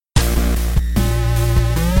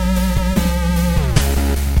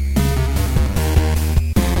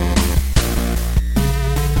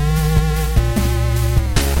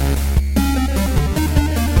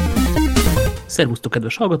Szervusztok,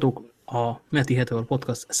 kedves hallgatók! A Meti Heteor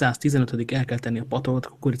Podcast 115. El kell tenni a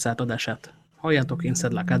patolgatott kukoricát adását. Halljátok, én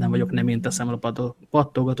Szedlák Ádám vagyok, nem én teszem el a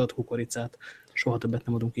patolgatott kukoricát. Soha többet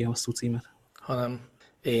nem adunk ilyen hosszú címet. Hanem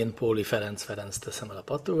én, Póli Ferenc teszem el a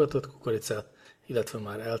patolgatott kukoricát, illetve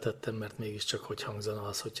már eltettem, mert mégiscsak hogy hangzana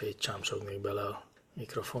az, hogyha itt csámsognék bele a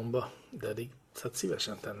mikrofonba, de eddig hát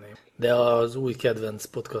szívesen tenném. De az új kedvenc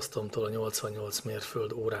podcastomtól, a 88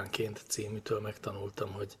 mérföld óránként címűtől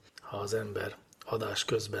megtanultam, hogy ha az ember adás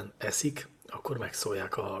közben eszik, akkor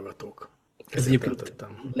megszólják a hallgatók. Ez egyébként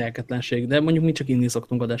lelketlenség, de mondjuk mi csak inni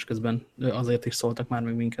szoktunk adás közben, azért is szóltak már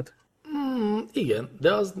meg minket. Igen,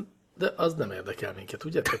 de az nem érdekel minket,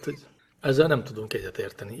 ugye? Tehát, hogy ezzel nem tudunk egyet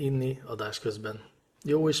érteni. Inni adás közben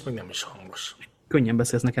jó, és meg nem is hangos. Könnyen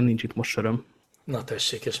beszélsz, nekem nincs itt most söröm. Na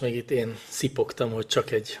tessék, és még itt én szipogtam, hogy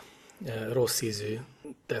csak egy rossz ízű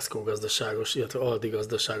Tesco gazdaságos, illetve Aldi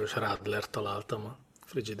gazdaságos Radler találtam a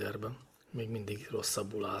frigiderben. Még mindig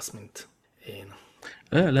rosszabbul állsz, mint én.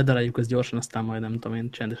 Ledaráljuk ezt gyorsan, aztán majd nem tudom,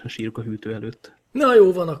 én csendesen sírok a hűtő előtt. Na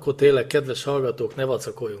jó van, akkor tényleg, kedves hallgatók, ne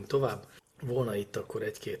vacakoljunk tovább. Volna itt akkor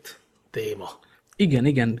egy-két téma.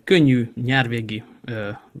 Igen, könnyű, nyárvégi,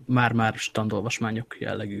 már-már standolvasmányok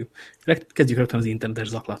jellegű. Kezdjük rögtön az internetes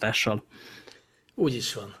zaklatással. Úgy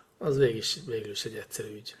is van. Az végül is egy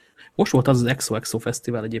egyszerű ügy. Most volt az EXO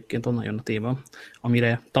Fesztivál, egyébként onnan jön a téma,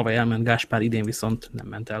 amire tavaly elment Gáspár, idén viszont nem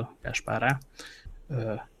ment el Gáspárrá.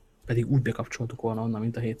 Pedig úgy bekapcsoltuk volna onnan,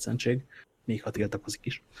 mint a hétszentség, még ha tiltakozik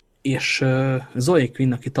is. És Zoe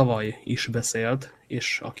Quinn, aki tavaly is beszélt,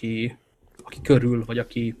 és aki körül, vagy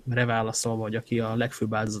akire válaszol, vagy aki a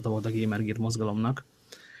legfőbb áldozata volt a Gamergate mozgalomnak,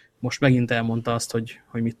 most megint elmondta azt, hogy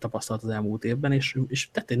mit tapasztalt az elmúlt évben, és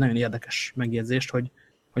tett egy nagyon érdekes megjegyzést, hogy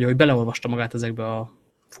ahogy beleolvasta magát ezekbe a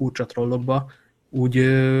furcsa trollokba,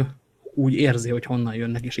 úgy érzi, hogy honnan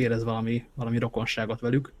jönnek, és érez valami rokonságot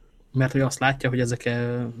velük, mert hogy azt látja, hogy ezek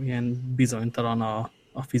ilyen bizonytalan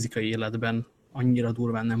a fizikai életben annyira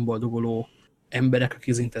durván nem boldoguló emberek,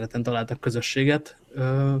 akik az interneten találtak közösséget.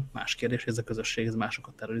 Más kérdés, hogy ez a közösség ez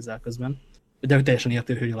másokat terrorizál közben. De hogy teljesen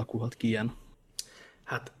érti, hogy alakulhat ki ilyen.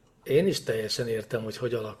 Hát én is teljesen értem,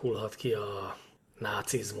 hogy alakulhat ki a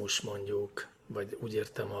nácizmus mondjuk, vagy úgy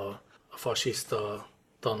értem a fasiszta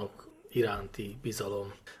tanok iránti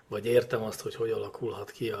bizalom, vagy értem azt, hogy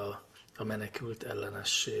alakulhat ki a menekült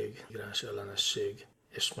ellenesség, migráns ellenesség,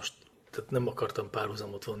 és most tehát nem akartam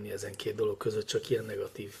párhuzamot vonni ezen két dolog között, csak ilyen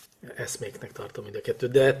negatív eszméknek tartom mind a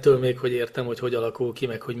kettőt. De ettől még, hogy értem, hogy alakul ki,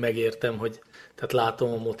 meg hogy megértem, tehát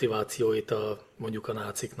látom a motivációit mondjuk a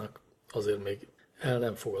náciknak, azért még el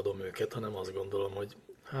nem fogadom őket, hanem azt gondolom, hogy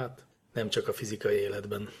hát nem csak a fizikai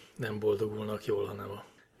életben nem boldogulnak jól, hanem a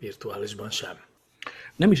virtuálisban sem.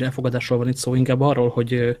 Nem is elfogadásról van itt szó, inkább arról,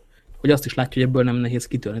 hogy azt is látja, hogy ebből nem nehéz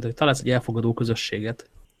kitörni. Tehát találsz egy elfogadó közösséget,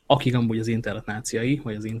 akik amúgy az internet náciai,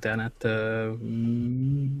 vagy az internet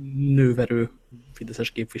nőverő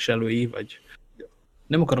fideszes képviselői, vagy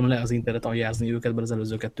nem akarom le az internet aljázni őket, mert az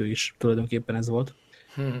előző kettő is tulajdonképpen ez volt.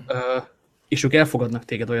 És ők elfogadnak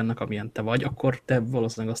téged olyannak, amilyen te vagy, akkor te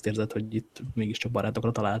valószínűleg azt érzed, hogy itt mégiscsak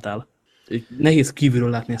barátokra találtál. Nehéz kívülről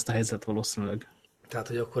látni ezt a helyzetet valószínűleg. Tehát,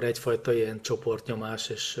 hogy akkor egyfajta ilyen csoportnyomás,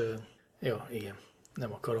 és ja, igen,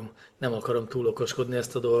 nem akarom túl okoskodni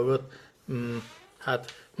ezt a dolgot.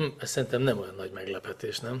 Ez szerintem nem olyan nagy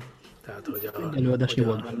meglepetés, nem? Tehát, hogy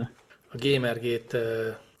volt benne. A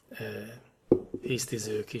Gamergate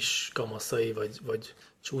hisztiző kis kamaszai, vagy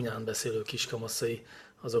csúnyán beszélő kis kamaszai,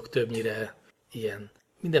 azok többnyire ilyen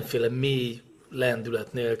mindenféle mély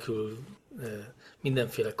lendület nélkül,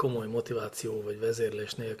 mindenféle komoly motiváció vagy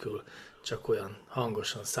vezérlés nélkül csak olyan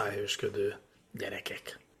hangosan szájhősködő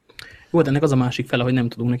gyerekek. Jó, de ennek az a másik fele, hogy nem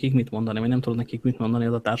tudunk nekik mit mondani, vagy nem tudunk nekik mit mondani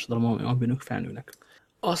az a társadalom, amiben ők felnőnek.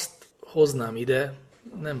 Azt hoznám ide,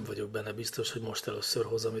 nem vagyok benne biztos, hogy most először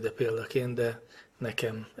hozom ide példaként, de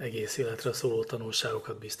nekem egész életre szóló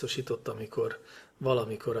tanulságokat biztosított, amikor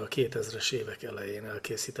valamikor a 2000-es évek elején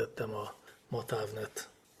elkészítettem a Matávnet,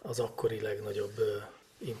 az akkori legnagyobb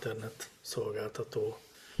internet szolgáltató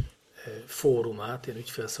fórumát, ilyen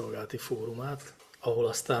ügyfélszolgálati fórumát, ahol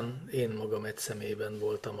aztán én magam egy személyben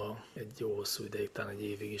voltam egy jó hosszú ideig, talán egy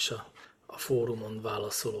évig is a fórumon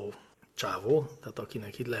válaszoló csávó, tehát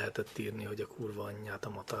akinek itt lehetett írni, hogy a kurva anyját a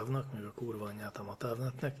Matávnak, meg a kurva anyját a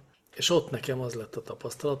Matávnetnek. És ott nekem az lett a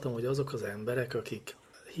tapasztalatom, hogy azok az emberek, akik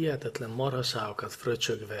hihetetlen marhaságokat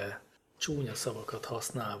fröcsögve, csúnya szavakat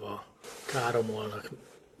használva káromolnak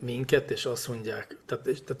minket, és azt mondják,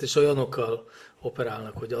 és olyanokkal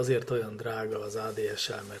operálnak, hogy azért olyan drága az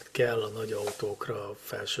ADSL, mert kell a nagy autókra a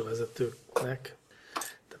felsővezetőknek,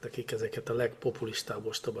 tehát akik ezeket a legpopulistább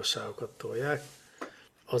ostobaságokat tolják,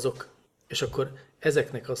 azok, és akkor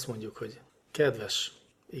ezeknek azt mondjuk, hogy kedves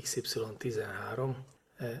XY13,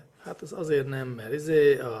 hát az azért nem, mert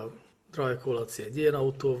a Rajkó Laci egy ilyen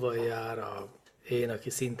autóval jár, én, aki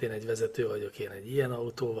szintén egy vezető vagyok, én egy ilyen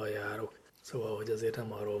autóval járok. Szóval, hogy azért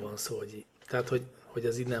nem arról van szó, hogy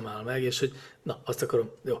ez így nem áll meg, és hogy, na, azt akarom,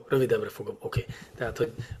 jó, rövidebbre fogom, oké. Tehát,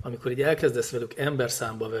 hogy amikor így elkezdesz velük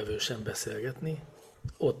emberszámba vevősen beszélgetni,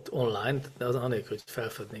 ott online, de az anélkül, hogy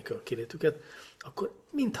felfednék a kilétüket, akkor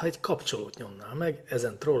mintha egy kapcsolót nyomnál meg,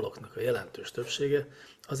 ezen trolloknak a jelentős többsége,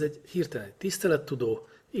 az egy hirtelen egy tisztelettudó,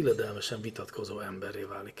 illedelmesen vitatkozó emberré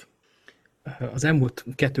válik. Az elmúlt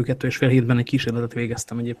 2-2,5 hétben egy kísérletet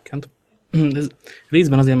végeztem egyébként. Ez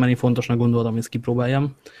részben azért, mert én fontosnak gondoltam, hogy ezt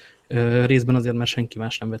kipróbáljam. Részben azért, mert senki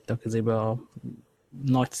más nem vette a kezébe a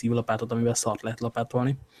nagy szívlapátot, amivel szart lehet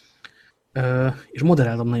lapátolni. És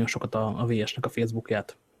moderáltam nagyon sokat a VS-nek a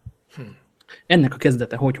Facebookját. Ennek a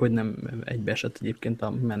kezdete hogy nem egybeesett egyébként a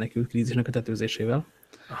menekült krízisnek a tetőzésével.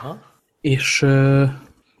 Aha. És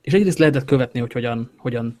egyrészt lehetett követni, hogy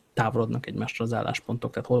hogyan távolodnak egymásra az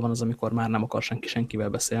álláspontok, tehát hol van az, amikor már nem akar senki senkivel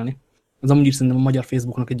beszélni. Ez amúgy is szerintem a magyar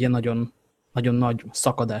Facebooknak egy ilyen nagyon, nagyon nagy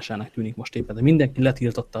szakadásának tűnik most éppen, de mindenki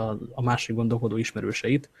letiltotta a másik gondolkodó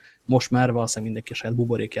ismerőseit, most már valószínűleg mindenki a saját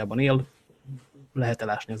buborékjában él, lehet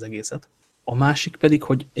elásni az egészet. A másik pedig,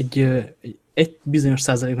 hogy egy bizonyos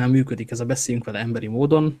százaléknál működik ez a beszéljünk vele emberi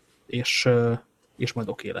módon, és majd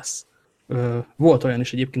oké lesz. Volt olyan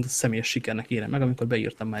is egyébként, hogy személyes sikernek érem meg, amikor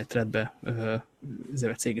beírtam már egy threadbe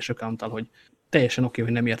céges accounttal, hogy teljesen oké,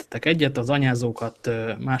 hogy nem értetek egyet, az anyázókat,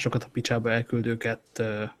 másokat a picsába elküldőket,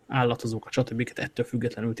 állatozókat, stb. Ettől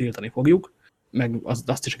függetlenül tiltani fogjuk, meg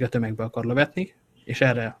azt is, hogy a tömegbe akar lövetni, és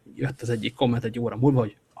erre jött az egyik komment egy óra múlva,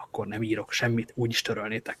 hogy akkor nem írok semmit, úgyis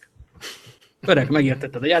törölnétek. Öreg,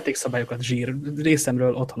 megértetted a játékszabályokat, zsír,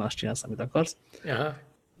 részemről otthon azt csinálsz, amit akarsz. Aha.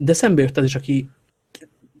 De szembe jött az is,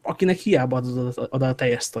 akinek hiába ad a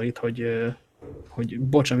teljes sztorit, hogy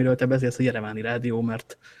bocs, amiről te beszélsz a Jereváni Rádió,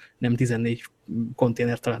 mert nem 14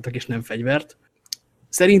 konténert találtak és nem fegyvert.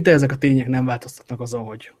 Szerinte ezek a tények nem változtatnak azon,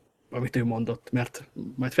 hogy amit ő mondott, mert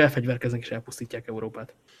majd felfegyverkeznek és elpusztítják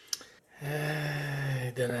Európát.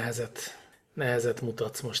 De nehezet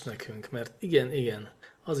mutatsz most nekünk, mert igen,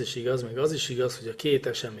 az is igaz, meg az is igaz, hogy a két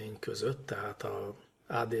esemény között, tehát a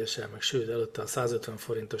ADSL, meg sőt előtte a 150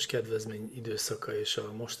 forintos kedvezmény időszaka és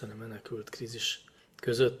a mostani menekült krízis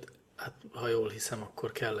között, hát ha jól hiszem,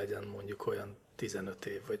 akkor kell legyen mondjuk olyan 15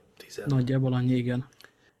 év, vagy 10. Nagyjából annyi, igen.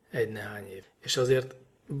 Egy-nehány év. És azért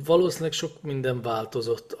valószínűleg sok minden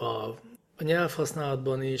változott a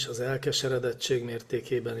nyelvhasználatban is, az elkeseredettség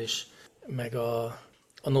mértékében is, meg a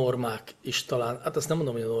normák is talán, hát azt nem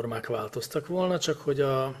mondom, hogy a normák változtak volna,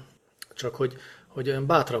 csak hogy olyan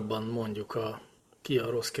bátrabban mondjuk ki a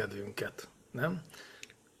rossz kedvünket, nem?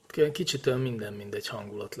 Kicsit olyan minden mindegy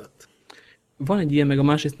hangulat lett. Van egy ilyen, meg a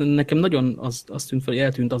másrészt nekem nagyon az tűnt fel, hogy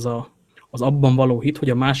eltűnt az abban való hit, hogy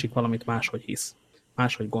a másik valamit máshogy hisz,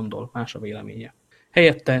 máshogy gondol, más a véleménye.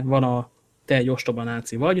 Helyette van te egy ostoba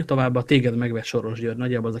náci vagy, továbbá téged megvett Soros György,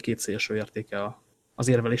 nagyjából az a két szélső értéke az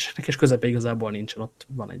érvelésnek, és közepe igazából nincsen, ott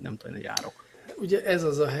van egy nem tudom, egy árok. Ugye ez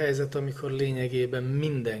az a helyzet, amikor lényegében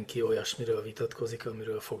mindenki olyasmiről vitatkozik,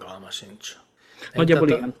 amiről fogalma sincs. Nagyjából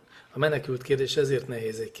igen. A menekült kérdés ezért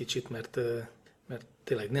nehéz egy kicsit, mert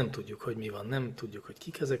tényleg nem tudjuk, hogy mi van, nem tudjuk, hogy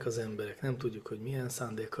kik ezek az emberek, nem tudjuk, hogy milyen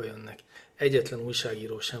szándékkal jönnek. Egyetlen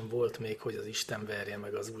újságíró sem volt még, hogy az Isten verje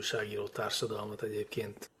meg az újságíró társadalmat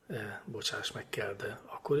egyébként, bocsáss meg kell, de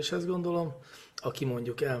akkor is ezt gondolom, aki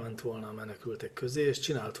mondjuk elment volna a menekültek közé, és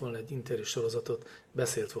csinált volna egy interjú sorozatot,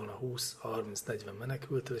 beszélt volna 20-30-40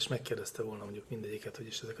 menekültel, és megkérdezte volna mondjuk mindegyiket, hogy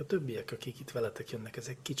is ezek a többiek, akik itt veletek jönnek,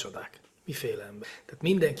 ezek kicsodák. Miféle ember? Tehát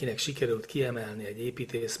mindenkinek sikerült kiemelni egy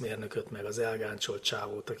építészmérnököt, meg az elgáncsolt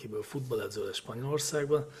csávót, akiből futballedző lesz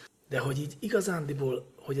Spanyolországban, de hogy így igazándiból,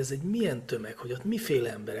 hogy ez egy milyen tömeg, hogy ott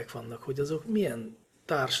miféle emberek vannak, hogy azok milyen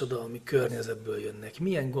társadalmi környezetből jönnek,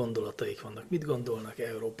 milyen gondolataik vannak, mit gondolnak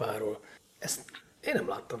Európáról, ezt én nem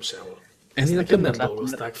láttam sehol. Ezt nekem nem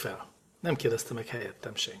dolgozták fel. Nem kérdezte meg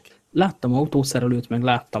helyettem senki. Láttam autószerelőt, meg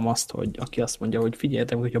láttam azt, hogy aki azt mondja, hogy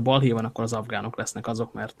figyeljetek, hogy ha balhé van, akkor az afgánok lesznek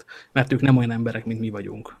azok, mert ők nem olyan emberek, mint mi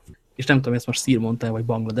vagyunk. És nem tudom, ezt most szír mondta, vagy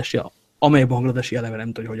bangladesi, amely bangladesi eleve nem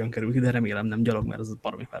tudja, hogy hogyan került ide, remélem nem gyalog, mert az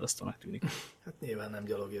baromi fárasztónak tűnik. Hát nyilván nem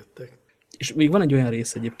gyalog jöttek. És még van egy olyan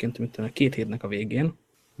rész egyébként, mint a 2 hétnek a végén,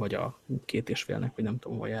 vagy a 2,5-nek, vagy nem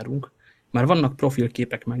tudom, hol járunk. Már vannak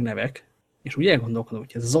profilképek, meg nevek, és úgy elgondolkodom,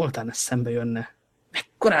 hogy ez Zoltán ezt szembe jönne,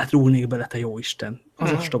 mekkorát rúlnék bele, te jóisten.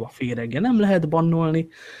 Az ostoba féregje, nem lehet bannolni,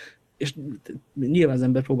 és nyilván az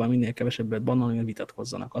ember próbál minél kevesebbet bannolni, hogy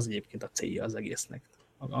vitatkozzanak. Az egyébként a célja az egésznek.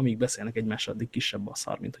 Amíg beszélnek egymással, addig kisebb a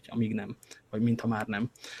szar, mint hogy amíg nem, vagy mintha már nem.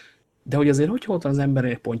 De hogy azért hogy az ember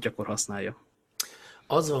egy pontyakor használja?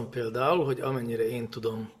 Az van például, hogy amennyire én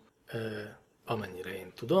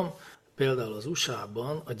tudom, például az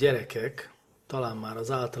USA-ban a gyerekek, talán már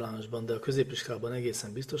az általánosban, de a középiskolában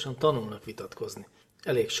egészen biztosan tanulnak vitatkozni.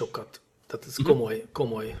 Elég sokat. Tehát ez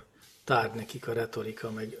komoly tárgy nekik a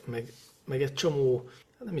retorika, meg egy csomó,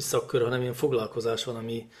 nem is szakkör, hanem ilyen foglalkozás van,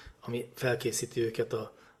 ami felkészíti őket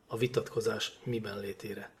a vitatkozás miben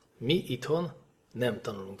létére. Mi itthon nem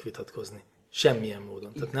tanulunk vitatkozni. Semmilyen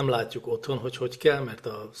módon. Tehát nem látjuk otthon, hogy kell, mert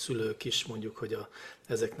a szülők is mondjuk, hogy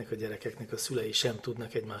ezeknek a gyerekeknek a szülei sem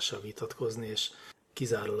tudnak egymással vitatkozni, és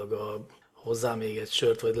kizárólag hozzá még egy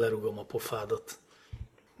sört, vagy lerugom a pofádat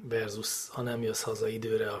versus ha nem jössz haza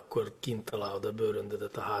időre, akkor kint találod a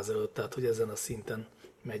bőröndedet a ház előtt. Tehát, hogy ezen a szinten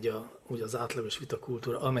megy úgy az átlagos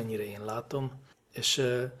vitakultúra, amennyire én látom, és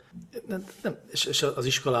az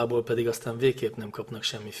iskolából pedig aztán végképp nem kapnak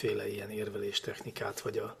semmiféle ilyen érveléstechnikát,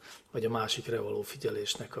 vagy a másikre való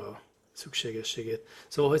figyelésnek a szükségességét.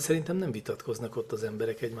 Szóval, hogy szerintem nem vitatkoznak ott az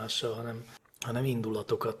emberek egymással, hanem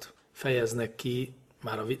indulatokat fejeznek ki,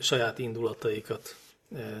 már a saját indulataikat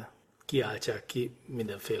kiáltják ki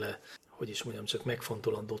mindenféle, hogy is mondjam, csak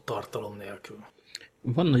megfontolandó tartalom nélkül.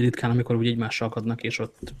 Van nagy ritkán, amikor úgy egymással akadnak, és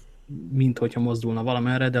ott minthogyha mozdulna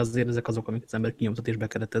valamerre, de azért ezek azok, amik az ember kinyomtat és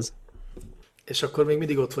bekeretez. És akkor még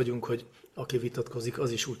mindig ott vagyunk, hogy aki vitatkozik,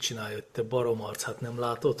 az is úgy csinálja, hogy te baromarc, hát nem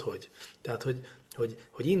látod, hogy? Tehát,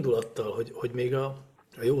 hogy indulattal, hogy még a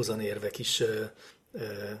józan érvek is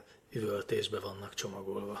üvöltésbe vannak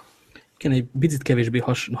csomagolva. Igen, egy picit kevésbé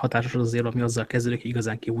hatásos az azért, ami azzal kezdődik, hogy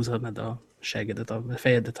igazán kihúzhatnád a seggedet, a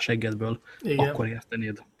fejedet a seggedből, igen. Akkor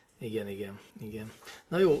értenéd. Igen.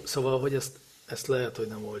 Na jó, szóval, hogy ezt lehet, hogy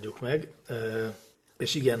nem oldjuk meg.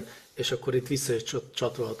 És igen, és akkor itt vissza is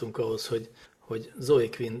csatolhatunk ahhoz, hogy Zoe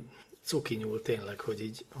Quinn cuki nyúl tényleg,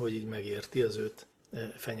 hogy így megérti az őt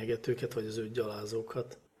fenyegetőket, vagy az őt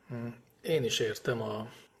gyalázókat. Én is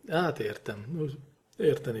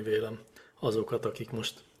érteni vélem azokat, akik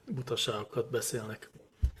most butaságokat beszélnek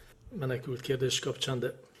menekült kérdés kapcsán,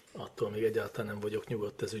 de attól még egyáltalán nem vagyok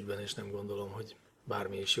nyugodt ez ügyben, és nem gondolom, hogy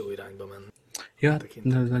bármi is jó irányba menne. Ja,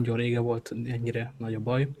 nagyon rége volt ennyire nagy a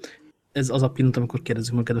baj. Ez az a pillanat, amikor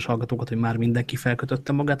kérdezzük meg kedves hallgatókat, hogy már mindenki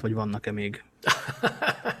felkötötte magát, vagy vannak-e még?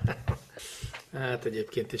 Hát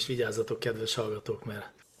egyébként is vigyázzatok, kedves hallgatók,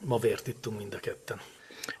 mert ma vért ittunk mind a ketten.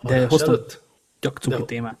 De hoztam csak cuki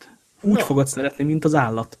témát. Úgy fogod szeretni, mint az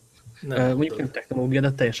állat. Mondjuk nem technológia,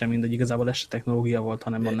 de teljesen mindegy, igazából ez se technológia volt,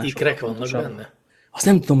 hanem annál ikrek vannak benne? Azt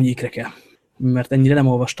nem tudom, hogy ikrek-e, mert ennyire nem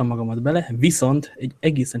olvastam magamat bele, viszont egy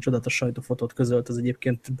egészen csodálatos sajtófotót közölt, az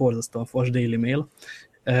egyébként borzasztóan fos Daily Mail.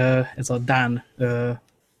 Ez a dán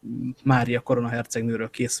Mária koronahercegnőről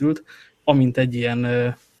készült, amint egy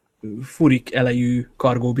ilyen furik elejű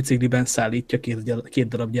kargó bicikliben szállítja két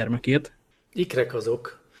darab gyermekét. Ikrek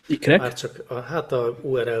azok. Ikrek? Már csak a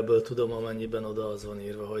URL-ből tudom, amennyiben oda az van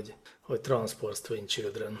írva, hogy Transport Twin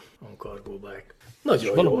Children on Cargo Bike.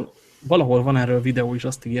 Nagyon jó. Valahol van erről videó is,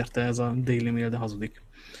 azt ígérte ez a Daily Mail, de hazudik.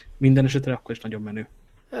 Minden esetre akkor is nagyon menő.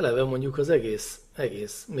 Eleve mondjuk az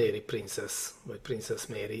egész Mary Princess, vagy Princess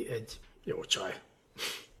Mary egy jó csaj.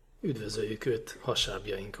 Üdvözöljük őt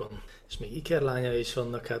hasábjainkon. És még ikerlánya is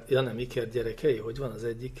vannak, hát nem iker gyerekei, hogy van az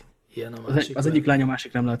egyik? Ilyen a másik. Az egyik lány, a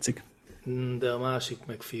másik nem látszik. De a másik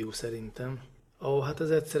meg fiú szerintem. Hát ez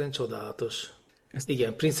egyszerűen csodálatos.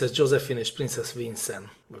 Igen, Princess Josephine és Princess Vincent,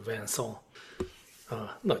 vagy Vincent.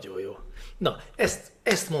 Nagyon jó. Na,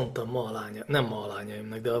 ezt mondtam nem ma a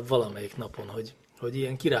lányaimnak, de valamelyik napon, hogy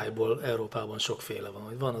ilyen királyból Európában sokféle van.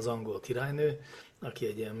 Hogy van az angol királynő, aki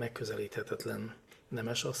egy ilyen megközelíthetetlen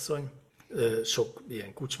nemesasszony, sok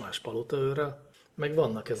ilyen kucsmás palotaőrrel, meg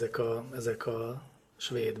vannak ezek a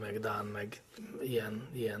svéd, meg dán, meg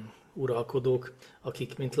ilyen uralkodók,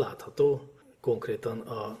 akik, mint látható, konkrétan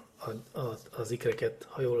az ikreket,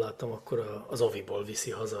 ha jól láttam, akkor az aviból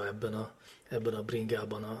viszi haza ebben a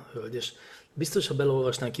bringában a hölgy. És biztos, ha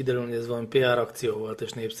belolvasnánk, kiderül, hogy ez valami PR akció volt,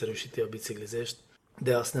 és népszerűsíti a biciklizést,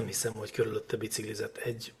 de azt nem hiszem, hogy körülötte biciklizett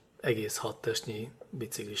egy egész 6 testnyi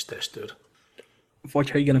biciklis testőr. Vagy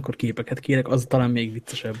ha igen, akkor képeket kérek, az talán még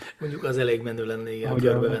viccesebb. Mondjuk az elég menő lenne, igen,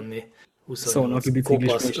 körbevenni 28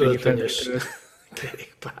 kopasz, öltönyös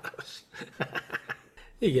kerékpáros.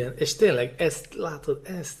 Igen, és tényleg ezt látod,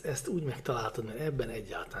 ezt úgy megtaláltad, mert ebben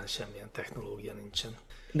egyáltalán semmilyen technológia nincsen.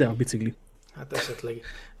 De a bicikli. Hát esetleg,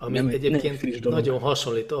 ami egyébként nagyon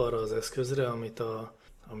hasonlít arra az eszközre,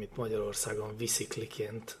 amit Magyarországon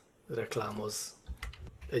viszikliként reklámoz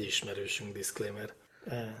egy ismerősünk, disclaimer.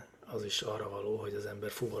 az is arra való, hogy az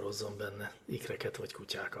ember fuvarozzon benne ikreket vagy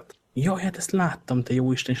kutyákat. Jaj, hát ezt láttam, te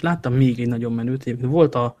jó Isten, és láttam még egy nagyon menőt.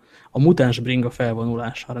 Volt a mutáns bringa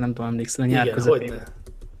felvonulására, nem tudom, emlékszel, a nyár Igen, közepén hogyne.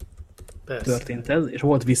 Persze. történt ez, és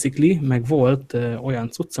volt bicikli, meg volt olyan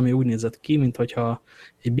cucc, ami úgy nézett ki, mintha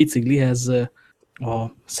egy biciklihez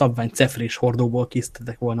a szabvány cefrés hordóból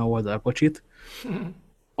készítettek volna oldalkocsit.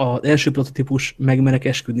 Az első prototípus megmerek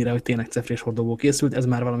esküdni rá, hogy tényleg cefrés hordóból készült, ez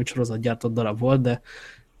már valami sorozatgyártott darab volt, de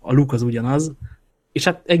a look az ugyanaz, és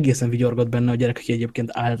hát egészen vigyorgott benne a gyerek, aki egyébként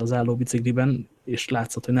állt az álló bicikliben, és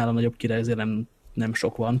látszott, hogy nála nagyobb király azért nem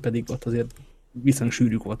sok van, pedig ott azért viszonylag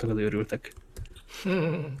sűrűk voltak az őrültek.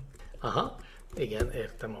 Aha, igen,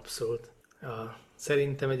 értem abszolút.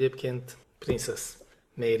 Szerintem egyébként Princess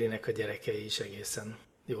Mary-nek a gyerekei is egészen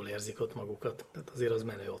jól érzik ott magukat. Tehát azért az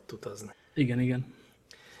menő ott utazni. Igen, igen.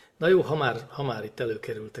 Na jó, ha már itt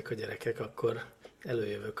előkerültek a gyerekek, akkor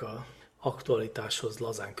előjövök a aktualitáshoz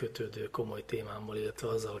lazán kötődő komoly témámmal, illetve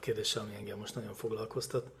azzal a kérdéssel, ami engem most nagyon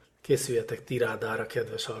foglalkoztat. Készüljetek tirádára,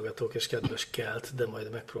 kedves hallgatók és kedves kelt, de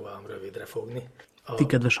majd megpróbálom rövidre fogni. Ti,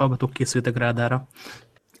 kedves hallgatók, készültek rádára.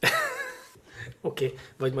 Oké,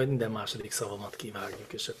 vagy majd minden második szavamat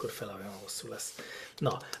kivágjuk, és akkor fele olyan hosszú lesz.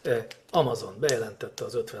 Na, Amazon bejelentette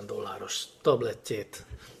az $50 tabletjét,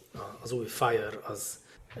 az új Fire az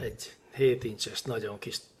egy 7 incses, nagyon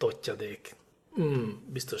kis tottyadék,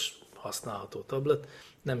 biztos használható tablet.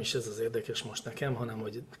 Nem is ez az érdekes most nekem, hanem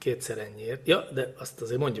hogy kétszer ennyiért. Ja, de azt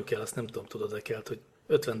azért mondjuk el, azt nem tudom, tudod-e kelt, hogy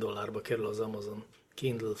 $50 kerül az Amazon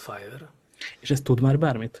Kindle Fire. És ez tud már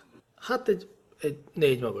bármit? Hát egy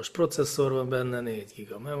 4 magos processzor van benne, 4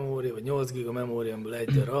 giga memória, vagy 8 giga memória, amiből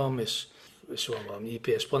 1 a RAM, és van valami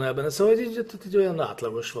IPS panel benne, szóval egy olyan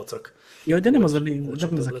átlagos vacak. Ja, de nem az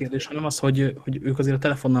a kérdés, hanem az, hogy ők azért a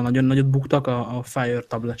telefonnal nagyon nagyot buktak, a Fire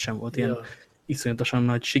tablet sem volt ilyen iszonyatosan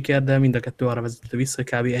nagy siker, de mind a kettő arra vezetett vissza, hogy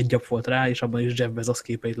kb. egy gyap volt rá, és abban is Jeff Bezos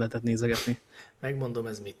képeit lehetett nézegetni. Megmondom,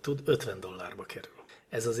 ez mit tud? $50 kerül.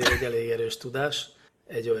 Ez azért egy elég erős tudás,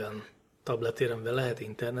 egy olyan tabletére, amivel lehet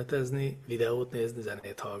internetezni, videót nézni,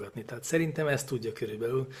 zenét hallgatni. Tehát szerintem ezt tudja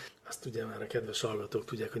körülbelül, azt ugye már a kedves hallgatók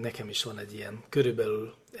tudják, hogy nekem is van egy ilyen,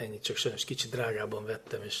 körülbelül ennyi, csak sajnos kicsit drágában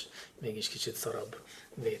vettem, és mégis kicsit szarabb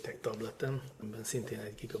VTech tabletem, amiben szintén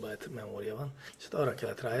 1 gigabyte memória van. És hát arra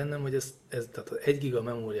kellett rájönnöm, hogy tehát az 1 giga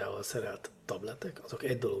memóriával szerelt tabletek, azok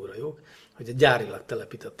egy dologra jók, hogy a gyárilag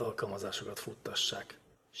telepített alkalmazásokat futtassák.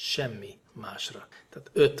 Semmi másra. Tehát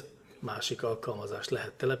 5 másik alkalmazást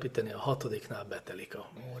lehet telepíteni, a 6-nál betelik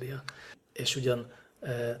a memória. És ugyan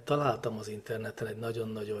találtam az interneten egy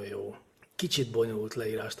nagyon-nagyon jó, kicsit bonyolult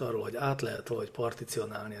leírást arról, hogy át lehet valahogy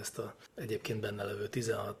particionálni ezt a egyébként benne levő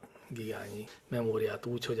 16 gigányi memóriát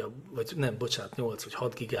úgy, hogy 8 vagy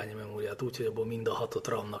 6 gigányi memóriát úgy, hogy abból mind a 6-ot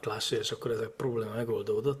RAM-nak lássa, és akkor ez a probléma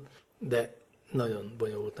megoldódott, de nagyon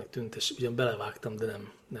bonyolultnak tűnt, és ugyan belevágtam, de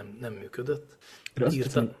nem működött.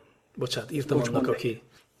 Írtam annak,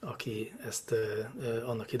 aki ezt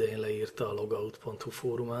annak idején leírta a logout.hu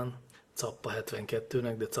fórumán, Cappa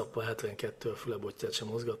 72-nek, de Cappa 72 a fülebotját sem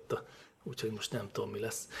mozgatta, úgyhogy most nem tudom, mi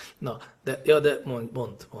lesz. Na, de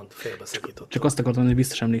mondd, félbeszakítottam. Csak azt akartam, hogy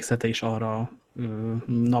biztos emlékszel te is arra a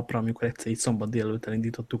napra, amikor egyszer így szombat délelőtt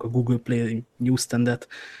elindítottuk a Google Play Newsstandet,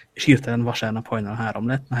 és hirtelen vasárnap hajnal 3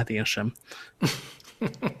 lett, na hát én sem.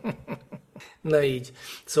 Na így.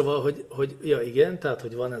 Szóval, hogy ja igen, tehát,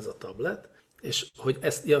 hogy van ez a tablet, és hogy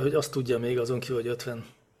azt tudja még azon kívül, hogy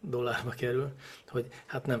 $50 kerül, hogy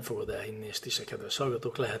hát nem fogod elhinni, és ti se, kedves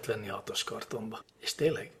hallgatók, lehet venni 6-os kartonba. És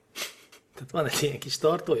tényleg? Tehát van egy ilyen kis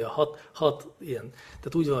tartója, 6 ilyen,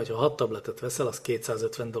 tehát úgy van, hogy ha 6 tabletet veszel, az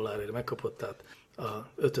 $250 megkapod, tehát a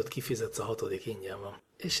 5-öt kifizetsz, a 6. ingyen van.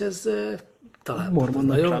 És ez talán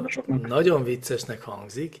nagyon viccesnek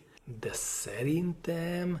hangzik, de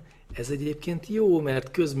szerintem ez egyébként jó,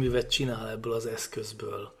 mert közművet csinál ebből az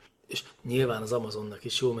eszközből. És nyilván az Amazonnak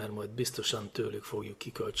is jó, mert majd biztosan tőlük fogjuk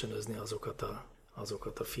kikölcsönözni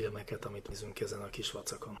azokat a filmeket, amit nézünk ezen a kis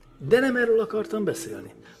vacakon. De nem erről akartam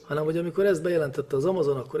beszélni, hanem hogy amikor ezt bejelentette az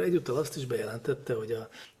Amazon, akkor egyúttal azt is bejelentette,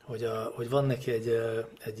 hogy van neki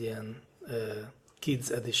egy ilyen Kids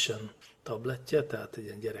Edition tabletje, tehát egy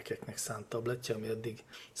ilyen gyerekeknek szánt tabletje, ami eddig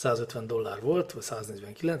 $150 volt, vagy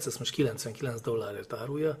 149, ezt most $99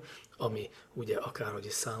 árulja, ami ugye akárhogy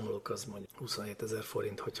is számolok, az mondjuk 27 000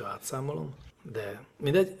 forint, hogyha átszámolom, de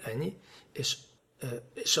mindegy, ennyi,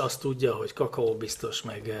 és azt tudja, hogy kakaó biztos,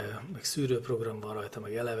 meg szűrőprogram van rajta,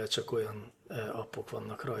 meg eleve csak olyan appok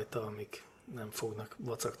vannak rajta, amik nem fognak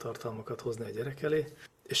vacak tartalmakat hozni a gyerek elé,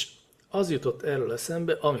 és az jutott erről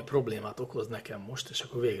eszembe, ami problémát okoz nekem most, és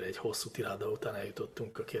akkor végre egy hosszú tiráda után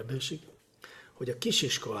eljutottunk a kérdésig, hogy a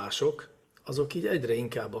kisiskolások azok így egyre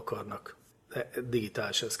inkább akarnak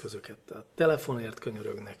digitális eszközöket. Tehát telefonért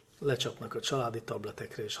könyörögnek, lecsapnak a családi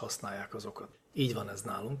tabletekre és használják azokat. Így van ez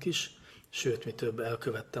nálunk is, sőt, mi több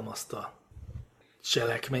elkövettem azt a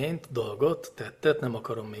cselekményt, dolgot, tettet, nem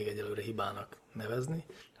akarom még egyelőre hibának nevezni,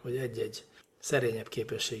 hogy egy-egy szerényebb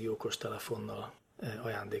képességű okostelefonnal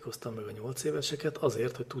ajándékoztam meg a 8 éveseket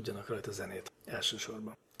azért, hogy tudjanak rajta zenét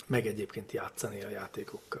elsősorban. Meg egyébként játszani a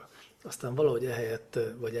játékokkal. Aztán valahogy ehelyett,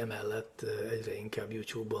 vagy emellett egyre inkább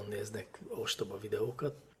YouTube-on néznek ostoba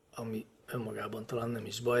videókat, ami önmagában talán nem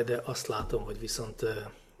is baj, de azt látom, hogy viszont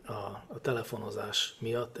a telefonozás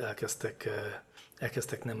miatt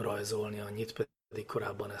elkezdtek nem rajzolni annyit, pedig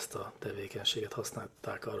korábban ezt a tevékenységet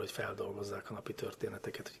használták arra, hogy feldolgozzák a napi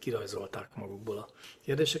történeteket, hogy kirajzolták magukból a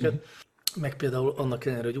kérdéseket. Meg például annak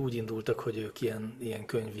ellenére, hogy úgy indultak, hogy ők ilyen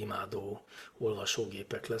könyvimádó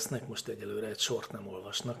olvasógépek lesznek, most egyelőre egy sort nem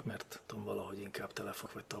olvasnak, mert tudom, valahogy inkább telefon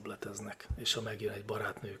vagy tableteznek, és ha megjön egy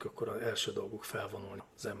barátnőjük, akkor az első dolguk felvonulni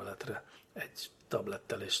az emeletre egy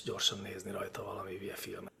tablettel, és gyorsan nézni rajta valami hülye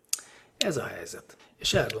filmet. Ez a helyzet.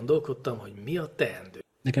 És elgondolkodtam, hogy mi a teendő.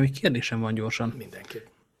 Nekem egy kérdésem van gyorsan. Mindenképp.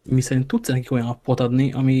 Mi szerint tudsz nekik olyan appot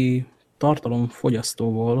adni, ami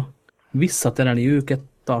tartalomfogyasztóból visszatereli őket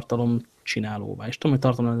tartalomcsinálóvá. És tudom, hogy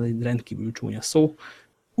tartalom ez egy rendkívül csúnya szó,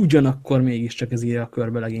 ugyanakkor mégiscsak ez írja a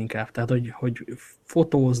körbe leginkább. Tehát, hogy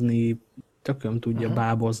fotózni, tököm tudja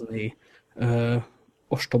bábozni,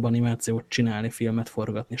 ostoba animációt csinálni, filmet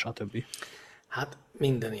forgatni, stb. Hát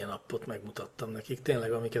minden ilyen appot megmutattam nekik.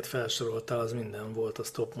 Tényleg, amiket felsoroltál, az minden volt, a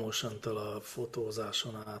stop motion-től a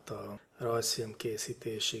fotózáson át, a rajzfilm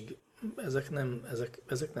készítésig.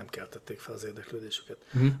 Ezek nem keltették fel az érdeklődésüket.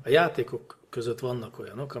 A játékok között vannak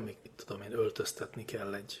olyanok, amik, tudom én, öltöztetni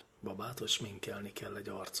kell egy babát, vagy sminkelni kell egy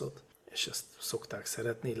arcot, és ezt szokták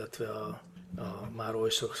szeretni, illetve a már oly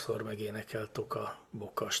sokszor megénekelt Toka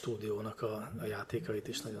Boka stúdiónak a játékait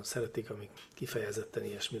is nagyon szeretik, amik kifejezetten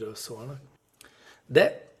ilyesmiről szólnak.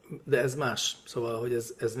 De ez más, szóval, hogy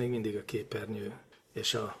ez még mindig a képernyő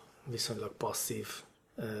és a viszonylag passzív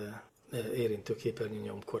érintő képernyő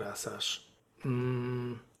nyomkorászás.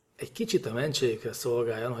 Egy kicsit a mentségükre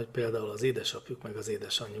szolgáljon, hogy például az édesapjuk meg az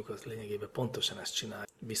édesanyjuk az lényegében pontosan ezt csinálják,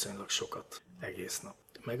 viszonylag sokat egész nap.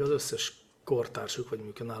 Meg az összes kortársuk, vagy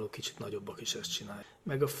mondjuk náluk kicsit nagyobbak is ezt csinálják.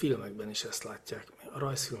 Meg a filmekben is ezt látják, a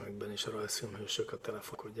rajzfilmekben is a rajzfilmhősök a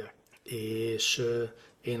telefonkodják. És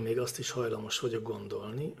én még azt is hajlamos vagyok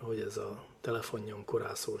gondolni, hogy ez a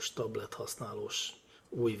telefonnyomkorászós, tablet használós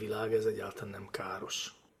új világ, ez egyáltalán nem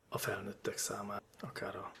káros a felnőttek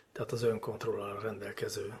számára, tehát az önkontrollal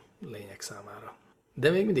rendelkező lények számára. De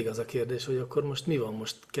még mindig az a kérdés, hogy akkor most mi van,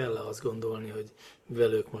 most kell-e azt gondolni, hogy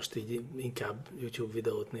mivel ők most így inkább YouTube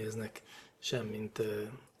videót néznek, semmint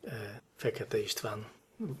Fekete István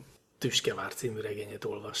Tüskevár című regényét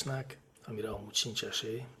olvasnák, amire amúgy sincs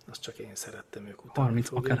esély, azt csak én szerettem, ők utána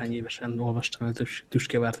 30 akárhány évesen olvastam el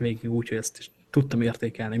Tüskevárt végig úgy, hogy ezt is tudtam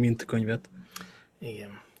értékelni, mint könyvet.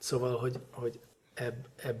 Igen, szóval, hogy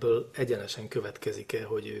ebből egyenesen következik-e,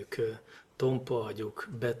 hogy ők tompa agyuk,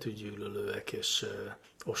 betűgyűlölőek és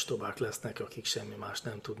ostobák lesznek, akik semmi más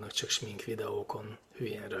nem tudnak, csak smink videókon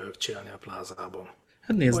hülyén röhögcsélni a plázában.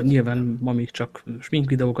 Hát nézd, nyilván ma még csak smink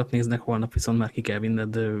videókat néznek, holnap viszont már ki kell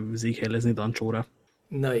vinned zíghelylezni Dancsóra.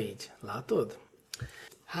 Na így, látod?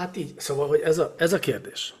 Hát így, szóval, hogy ez a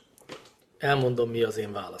kérdés. Elmondom, mi az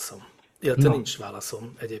én válaszom. Illetve nincs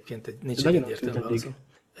válaszom egyébként, nincs egy egyértelmű válaszom.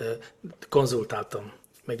 Konzultáltam,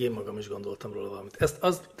 meg én magam is gondoltam róla valamit.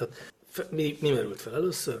 Tehát mi merült fel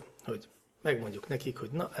először, hogy megmondjuk nekik, hogy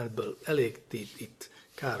na, ebből elég, ti itt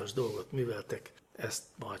káros dolgot műveltek, ezt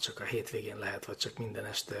majd csak a hétvégén lehet, vagy csak minden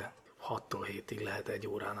este 6-tól 7-ig lehet 1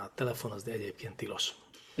 órán át telefonozni, egyébként tilos.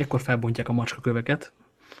 Ekkor felbontják a macskaköveket,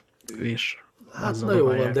 és... Hát na jó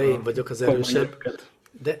van, de én vagyok az erősebb.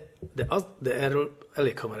 De erről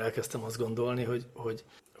elég hamar elkezdtem azt gondolni, hogy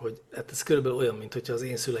hát ez körülbelül olyan, mint hogyha az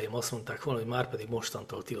én szüleim azt mondták volna, hogy már pedig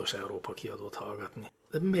mostantól tilos Európa kiadót hallgatni.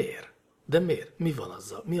 De miért? Mi van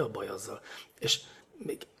azzal? Mi a baj azzal? És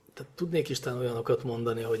még tehát tudnék is talán olyanokat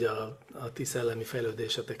mondani, hogy a ti szellemi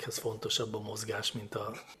fejlődésetekhez fontosabb a mozgás, mint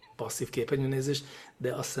a passzív képernyőnézés,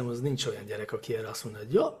 de azt hiszem, az nincs olyan gyerek, aki erre azt mondja,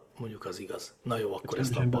 hogy ja, mondjuk az igaz. Na jó, akkor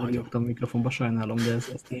ezt abba hagyom. A mikrofonba, sajnálom, de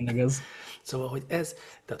ez tényleg ez. Szóval, hogy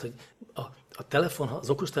tehát, hogy az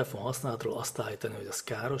okostelefon használatról azt állítani, hogy az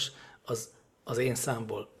káros, az én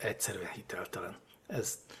számból egyszerűen hiteltelen.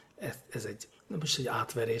 Ez egy, nem is egy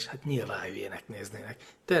átverés, hát nyilván hülyének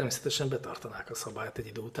néznének. Természetesen betartanák a szabályt egy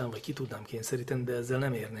idő után, vagy ki tudnám kényszeríteni, de ezzel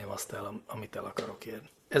nem érném azt el, amit el akarok érni.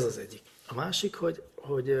 Ez az egyik. A másik, hogy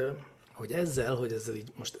ezzel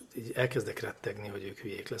így most így elkezdek rettegni, hogy ők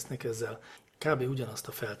hülyék lesznek, ezzel kb. Ugyanazt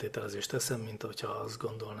a feltételezést teszem, mint hogyha azt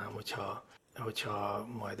gondolnám, hogyha hogyha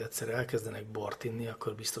majd egyszer elkezdenek bort inni,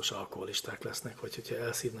 akkor biztos alkoholisták lesznek, vagy hogyha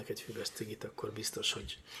elszívnak egy füves cigit, akkor biztos,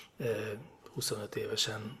 hogy 25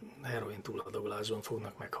 évesen heroin túladagolásban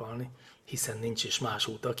fognak meghalni, hiszen nincs is más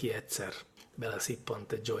út, aki egyszer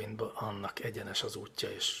beleszippant egy jointba, annak egyenes az útja,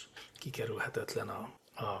 és kikerülhetetlen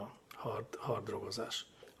a hard drogozás.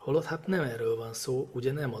 Holott hát nem erről van szó,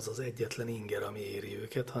 ugye nem az az egyetlen inger, ami éri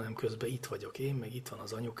őket, hanem közben itt vagyok én, meg itt van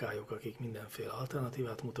az anyukájuk, akik mindenféle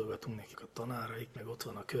alternatívát mutogatunk nekik, a tanáraik, meg ott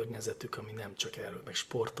van a környezetük, ami nem csak erről, meg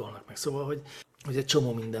sportolnak, meg szóval, hogy egy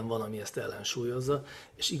csomó minden van, ami ezt ellensúlyozza,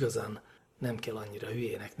 és igazán nem kell annyira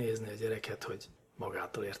hülyének nézni a gyereket, hogy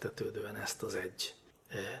magától értetődően ezt az egy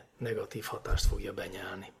negatív hatást fogja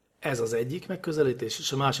benyelni. Ez az egyik megközelítés,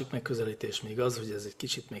 és a másik megközelítés még az, hogy ez egy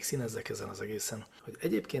kicsit még színezzek ezen az egészen, hogy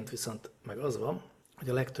egyébként viszont meg az van, hogy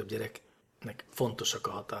a legtöbb gyereknek fontosak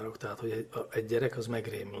a határok, tehát hogy egy gyerek az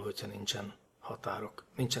megrémül, hogyha nincsen határok,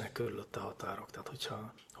 nincsenek körülötte határok, tehát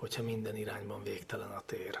hogyha minden irányban végtelen a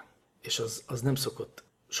tér. És az nem szokott,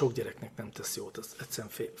 sok gyereknek nem tesz jót, az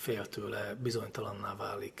egyszerűen fél tőle, bizonytalanná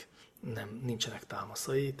válik, nincsenek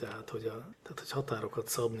támaszai, tehát hogy határokat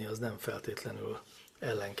szabni az nem feltétlenül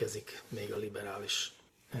ellenkezik még a liberális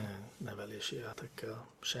nevelési játékkel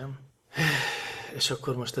sem. És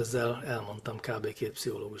akkor most ezzel elmondtam kb. 2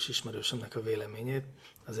 pszichológus ismerősömnek a véleményét.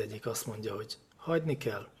 Az egyik azt mondja, hogy hagyni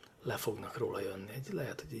kell, le fognak róla jönni.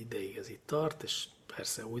 Lehet, hogy ideig ez itt tart, és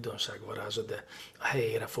persze újdonság varázsa, de a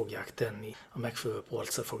helyére fogják tenni, a megfelelő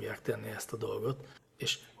polcra fogják tenni ezt a dolgot,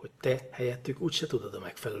 és hogy te helyettük úgyse tudod a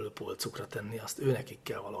megfelelő polcukra tenni, azt őnekik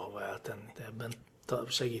kell valahova eltenni. De ebben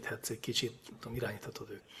segíthetsz egy kicsit, tudom, irányíthatod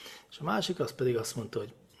ők. És a másik az pedig azt mondta,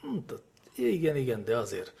 hogy igen, de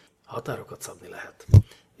azért határokat szabni lehet.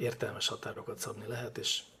 Értelmes határokat szabni lehet,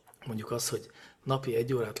 és mondjuk az, hogy napi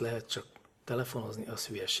 1 órát lehet csak telefonozni, az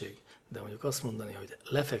hülyeség. De mondjuk azt mondani, hogy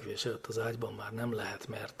lefekvés előtt az ágyban már nem lehet,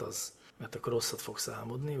 mert akkor rosszat fogsz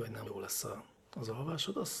álmodni, vagy nem jó lesz az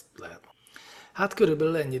alvásod, azt lehet. Hát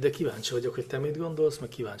körülbelül ennyi, de kíváncsi vagyok, hogy te mit gondolsz, meg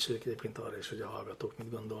kíváncsi vagyok egyébként arra is, hogy a hallgatók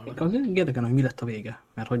mit gondolnak. Az érdekel, hogy mi lett a vége,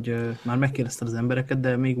 mert hogy már megkérdezted az embereket,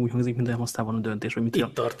 de még úgy hangzik, mint hoztál volna a döntés, hogy mit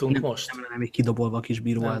itt tartunk most. Nem lenne még kidobolva a kis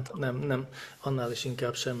bíró által. Nem, annál is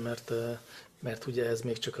inkább sem, mert ugye ez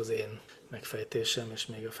még csak az én megfejtésem, és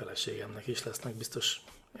még a feleségemnek is lesznek biztos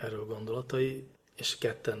erről gondolatai, és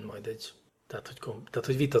ketten majd tehát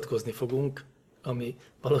hogy vitatkozni fogunk, ami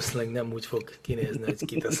valószínűleg nem úgy fog kinézni, hogy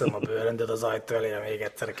kiteszem a bőröndöd az ajtó elé, még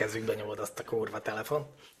egyszer a kezükbe nyomod azt a kurva telefon,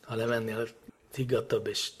 hanem ennél higgadtabb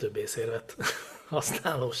és több észérvet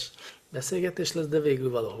használós beszélgetés lesz, de végül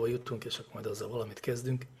valahol jutunk, és akkor majd azzal valamit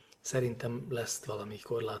kezdünk. Szerintem lesz valami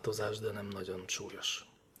korlátozás, de nem nagyon súlyos.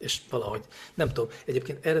 És valahogy, nem tudom,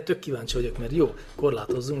 egyébként erre tök kíváncsi vagyok, mert jó,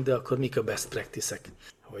 korlátozzunk, de akkor mik a best practice-ek,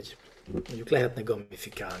 hogy mondjuk lehetne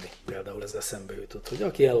gamifikálni, például ez eszembe jutott, hogy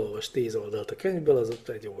aki elolvas 10 oldalt a könyvből, az ott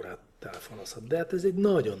 1 órát telefonozhat. De hát ez egy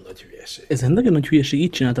nagyon nagy hülyeség. Ez egy nagyon nagy hülyeség, így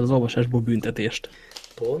csináltad az olvasásból büntetést.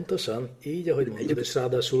 Pontosan, így, ahogy mondod, és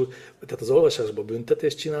ráadásul, tehát az olvasásból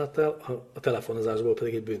büntetést csináltál, a telefonozásból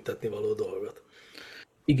pedig egy büntetni való dolgot.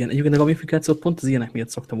 Igen, egyébként a gamifikációt pont az ilyenek miatt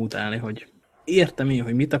szoktam utálni, hogy értem én,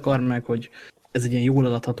 hogy mit akar meg, hogy ez egy ilyen jól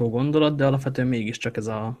adatható gondolat, de alapvetően mégiscsak ez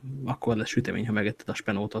akkor lesz sütemény, ha megetted a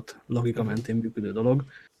spenótot, logika mentén működő dolog.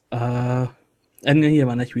 Ennél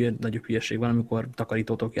nyilván egy nagyobb hülyeség van, amikor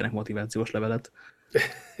takarítótól kérnek motivációs levelet.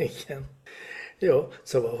 Igen. Jó,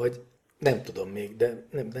 szóval, hogy nem tudom még, de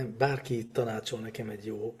nem, bárki tanácsol nekem egy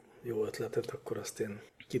jó ötletet, akkor azt én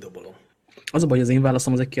kidobolom. Az a baj, az én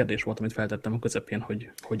válaszom az egy kérdés volt, amit feltettem a közepén,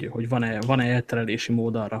 hogy van-e elterelési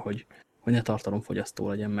mód arra, hogy ne tartalomfogyasztó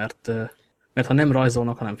legyen, mert ha nem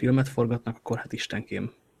rajzolnak, hanem filmet forgatnak, akkor hát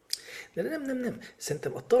istenkém. De nem.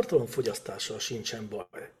 Szerintem a tartalomfogyasztással sincsen baj.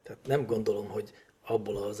 Tehát nem gondolom, hogy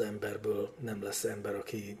abból az emberből nem lesz ember,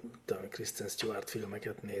 aki Kristen Stewart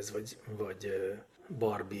filmeket néz, vagy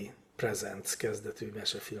Barbie Presents kezdetű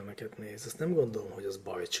mesefilmeket néz. Azt nem gondolom, hogy az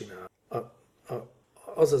baj csinál.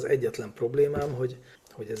 Az az egyetlen problémám, hogy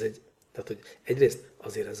ez tehát, hogy egyrészt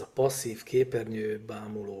azért ez a passzív,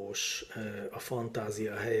 képernyőbámulós, a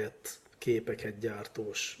fantázia helyett képeket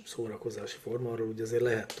gyártós szórakozási forma, arról ugye azért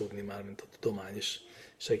lehet tudni már, mint a tudomány is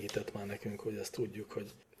segített már nekünk, hogy ezt tudjuk,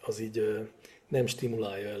 hogy az így nem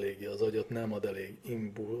stimulálja eléggé az agyat, nem ad elég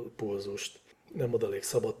impulzust, nem ad elég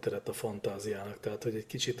szabad teret a fantáziának, tehát hogy egy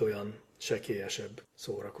kicsit olyan sekélyesebb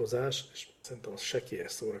szórakozás, és szerintem az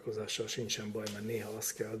sekélyes szórakozással sincsen baj, mert néha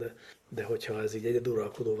az kell, de hogyha ez így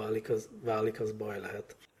egyeduralkodó válik, az baj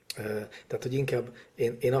lehet. Tehát, hogy inkább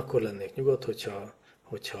én akkor lennék nyugodt,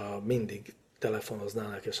 hogyha mindig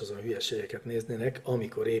telefonoznának és azon hülyeségeket néznének,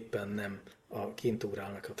 amikor éppen nem kint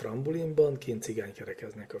ugrálnak a trambulinban, kint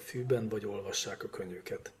cigánykerekeznek a fűben, vagy olvassák a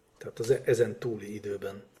könyvüket. Tehát ezen túli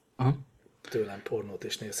időben Aha. tőlem pornót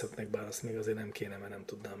is nézhetnek, bár azt még azért nem kéne, mert nem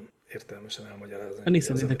tudnám értelmesen elmagyarázni.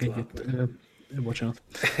 Nézhetnétek együtt. Bocsánat.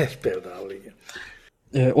 Például, igen.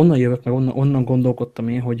 Onnan jövök, meg onnan gondolkodtam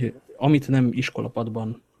én, hogy amit nem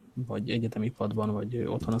iskolapadban, vagy egyetemi padban, vagy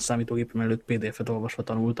otthon a számítógépem előtt PDF-et olvasva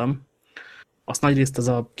tanultam, azt nagyrészt az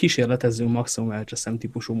a kísérletező maximum elcseszem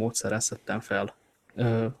típusú módszerrel szedtem fel.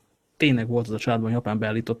 Tényleg volt az a családban, Japán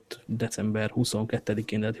beállított december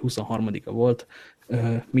 22-én, de 23-a volt,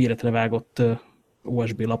 méretre vágott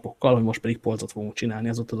USB lapokkal, hogy most pedig polcot fogunk csinálni,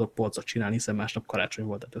 azóta tudok polcot csinálni, hiszen másnap karácsony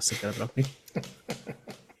volt, tehát össze kellett rakni.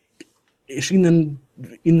 És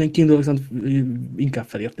innen kiindul, viszont inkább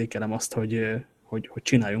felértékelem azt, hogy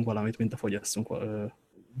csináljunk valamit, mint a fogyasszunk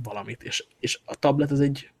valamit. És a tablet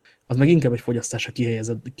az meg inkább egy fogyasztásra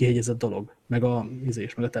kihegyezett dolog, meg a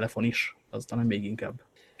telefon is, az talán még inkább.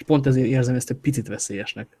 És pont ezért érzem ezt egy picit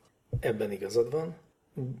veszélyesnek. Ebben igazad van.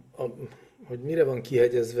 Hogy mire van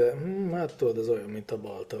kihegyezve, hát tudod, az olyan, mint a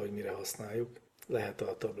balta, hogy mire használjuk. Lehet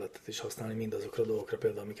a tabletet is használni mindazokra a dolgokra,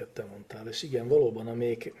 például amiket te mondtál. És igen, valóban a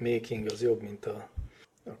making az jobb, mint a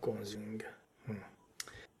consuming.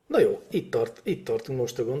 Na jó, itt tartunk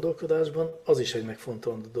most a gondolkodásban. Az is egy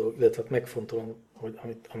megfontolandó dolog, illetve megfontolom, hogy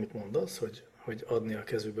amit mondasz, hogy adni a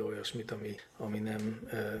kezükbe olyasmit, ami nem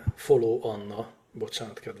follow Anna.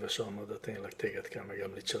 Bocsánat, kedves Anna, de tényleg téged kell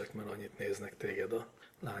megemlítselek, mert annyit néznek téged a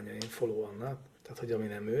lányaim, follow Annát. Tehát, hogy ami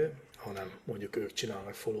nem ő, hanem mondjuk ők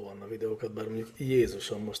csinálnak follow Anna videókat, bár mondjuk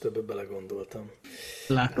Jézusom, most ebbe belegondoltam.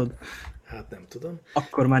 Látod? Hát nem tudom.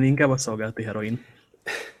 Akkor már inkább a szolgálati heroin.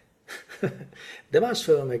 De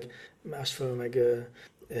másfelől meg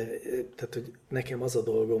tehát, hogy nekem az a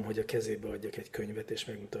dolgom, hogy a kezébe adjak egy könyvet, és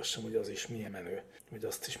megmutassam, hogy az is milyen menő, hogy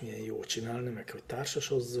azt is milyen jó csinálni, meg hogy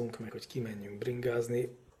társasozzunk, meg hogy kimenjünk bringázni,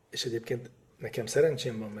 és egyébként nekem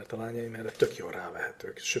szerencsém van, mert a lányaim erre tök jól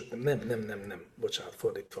rávehetők. Sőt, nem, bocsánat,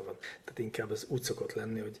 fordítva van. Tehát inkább ez úgy szokott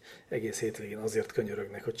lenni, hogy egész hétvégén azért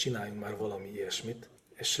könyörögnek, hogy csináljunk már valami ilyesmit,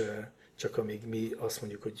 és csak amíg mi azt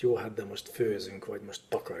mondjuk, hogy jó, hát de most főzünk, vagy most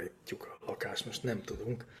takarítjuk a lakást, most nem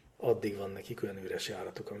tudunk, addig van nekik olyan üres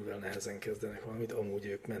járatok, amivel nehezen kezdenek valamit, amúgy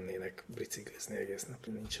ők mennének biciklizni egész nap,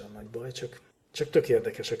 nincs olyan nagy baj, csak tök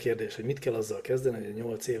érdekes a kérdés, hogy mit kell azzal kezdeni, hogy a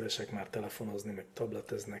 8 évesek már telefonozni, meg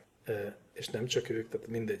tableteznek, és nem csak ők, tehát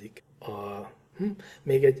mindegyik.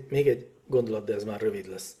 Még egy gondolat, de ez már rövid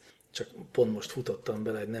lesz. Csak pont most futottam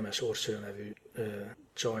bele egy Nemes Orsolya nevű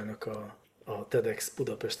csajnak a TEDx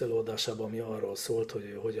Budapest előadásában, ami arról szólt,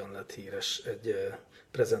 hogy hogyan lett híres egy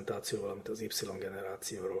prezentációval, amit az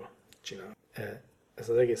Y-generációról csinál. Ez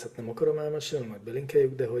az egészet nem akarom elmesélni, majd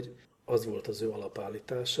belinkeljük, de hogy az volt az ő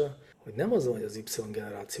alapállítása, hogy nem azon, hogy az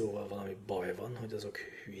Y-generációval valami baj van, hogy azok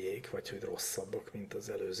hülyék, vagy hogy rosszabbak, mint az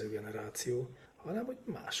előző generáció, hanem hogy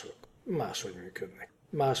máshogy működnek.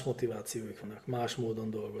 Más motivációik vannak, más módon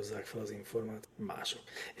dolgozzák fel az információt, mások.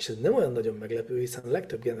 És ez nem olyan nagyon meglepő, hiszen a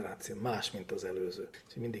legtöbb generáció más, mint az előző.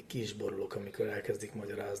 Úgyhogy mindig kisborulok, amikor elkezdik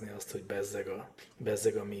magyarázni azt, hogy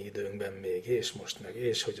bezzeg a mi időnkben még, és most meg,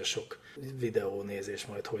 és hogy a sok videónézés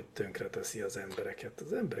majd hogy tönkre teszi az embereket.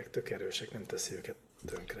 Az emberek tök erősek, nem teszi őket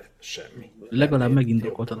tönkre semmi. Legalább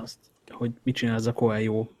megindokoltad azt, hogy mit csinál ez a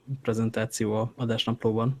Coelho prezentáció a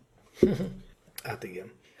adásnaplóban. Hát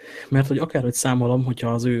igen. Mert hogy akárhogy számolom,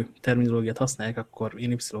 hogyha az ő terminológiát használják, akkor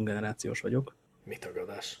én Y-generációs vagyok. Mi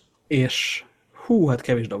tagadás? És hát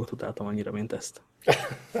kevés dolgot utáltam annyira, mint ezt.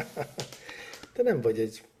 Te nem vagy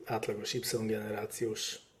egy átlagos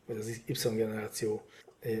Y-generációs, vagy az Y-generáció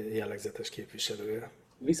jellegzetes képviselője.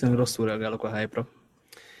 Viszonylag rosszul reagálok a hype-ra.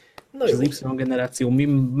 Na És jó. az Y-generáció, mi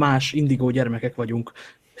más indigó gyermekek vagyunk,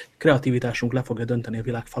 kreativitásunk le fogja dönteni a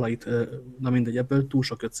világ falait, na mindegy, ebből túl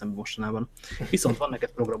sok jött szembe mostanában. Viszont van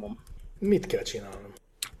neked programom. Mit kell csinálnom?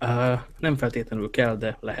 Nem feltétlenül kell,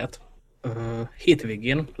 de lehet.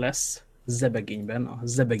 Hétvégén lesz Zebegényben a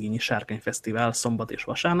Zebegényi Sárkányfesztivál szombat és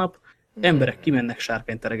vasárnap. Emberek kimennek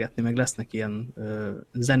sárkányt teregetni, meg lesznek ilyen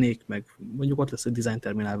zenék, meg mondjuk ott lesz egy design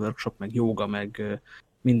terminál workshop, meg jóga, meg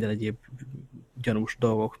minden egyéb gyanús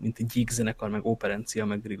dolgok, mint egy Gyík zenekar, meg operencia,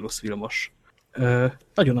 meg Riglus Vilmos.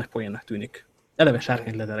 Nagyon nagy poénnak tűnik. Eleve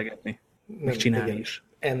sárkányt leteregetni, meg csinálni igen. is.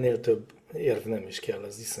 Ennél több érv nem is kell,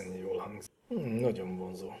 ez iszonyú jól hangzik.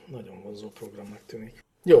 Nagyon vonzó programnak tűnik.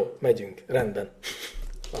 Jó, megyünk, rendben.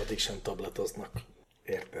 Addig sem tabletoznak.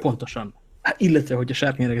 Érted? Pontosan. Illetve, hogy a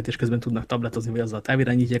sárkányteregetés közben tudnak tabletozni, vagy azzal a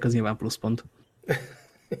távirányítják, az nyilván pluszpont.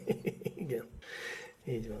 Igen,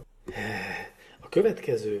 így van. A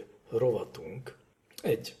következő rovatunk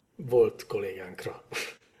egy volt kollégánkra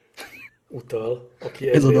utal, aki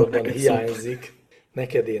Ez egyre oda jobban neked szó. hiányzik.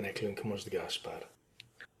 Neked éneklünk most, Gáspár.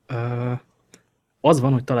 Az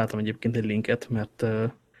van, hogy találtam egyébként egy linket, mert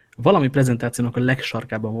valami prezentációnak a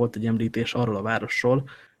legsarkában volt egy említés arról a városról,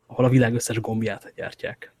 ahol a világ összes gombját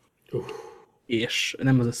gyártják. És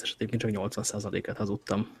nem az összeset, egyébként csak 80%-át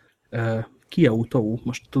hazudtam. Kiautó,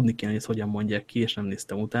 most tudni kéne, hogy ezt hogyan mondják ki, és nem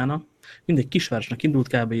néztem utána. Mindegy kisvárosnak indult,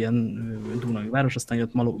 kb. Ilyen Dunai város, aztán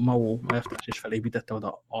jött Mao elvtárs és felépítette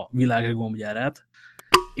oda a világ gombgyárát.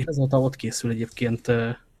 És azóta ott készül egyébként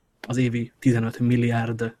az évi 15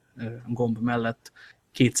 milliárd gomb mellett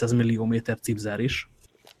 200 millió méter cipzár is,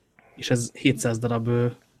 és ez 700 darab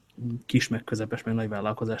kis, meg közepes, meg nagy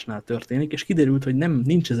vállalkozásnál történik, és kiderült, hogy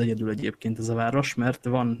nincs ez egyedül egyébként ez a város, mert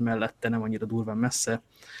van mellette nem annyira durván messze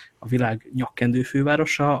a világ nyakkendő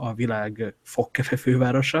fővárosa, a világ fogkefe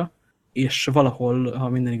fővárosa, és valahol, ha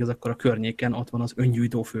minden igaz, akkor a környéken ott van az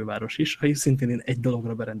öngyújtó főváros is, ha szintén egy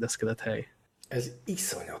dologra berendezkedett hely. Ez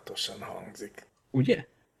iszonyatosan hangzik. Ugye?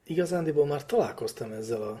 Igazándiból már találkoztam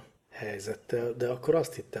ezzel a helyzettel, de akkor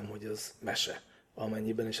azt hittem, hogy az mese.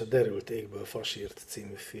 Amennyiben is a Derült égből fasírt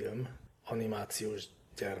című film, animációs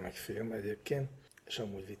gyermekfilm egyébként, és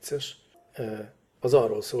amúgy vicces, az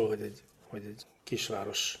arról szól, hogy egy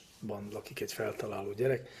kisvárosban lakik egy feltaláló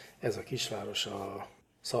gyerek. Ez a kisváros a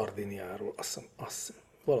Szardiniáról, azt hiszem,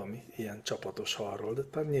 valami ilyen csapatos halról, de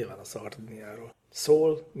talán nyilván a Szardiniáról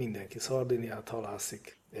szól, mindenki Szardiniát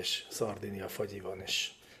halászik, és Szardinia fagyi van,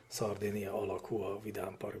 és Szardinia alakú a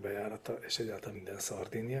Vidám Park bejárata, és egyáltalán minden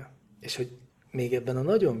Szardinia. És hogy még ebben a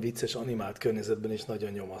nagyon vicces animált környezetben is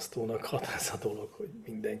nagyon nyomasztónak hat ez a dolog, hogy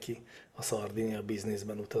mindenki a Szardinia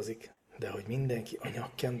bizniszben utazik, de hogy mindenki a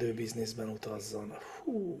nyakkendő bizniszben utazzon.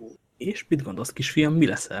 Hú. És mit gondolsz, kisfiam, mi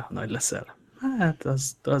leszel, ha nagy leszel? Hát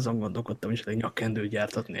azon gondolkodtam is, hogy nyakkendőt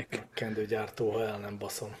gyártatnék. Nyakkendőgyártó, ha el nem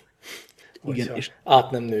baszom. Igen, és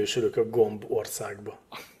át nem nősülök a gomb országba.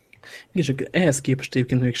 És ehhez képest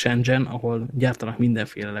egyébként még Shenzhen, ahol gyártanak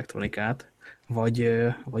mindenféle elektronikát, vagy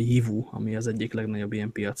Yiwu, ami az egyik legnagyobb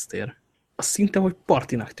ilyen piactér. Az szinte, hogy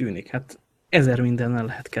partinak tűnik. Hát 1000 mindennel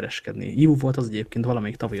lehet kereskedni. Yiwu volt az egyébként,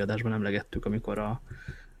 valamelyik tavalyi adásban emlegettük, amikor a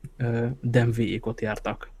DMV-ék ott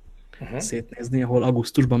jártak szétnézni, ahol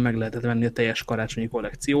augusztusban meg lehetett venni a teljes karácsonyi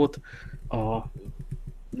kollekciót, a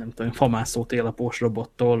nem tudom, famászó télapós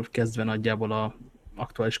robottól kezdve nagyjából a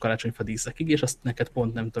aktuális karácsonyfa díszekig, és azt neked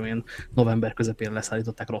pont, nem tudom én, november közepén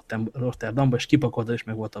leszállították Rotterdamba, és kipakoltad, és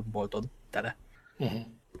meg volt a boltod tele.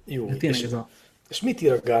 Jó, és mit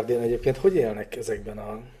ír a Guardian egyébként? Hogy élnek ezekben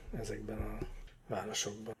a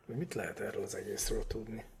városokban? Mit lehet erről az egészről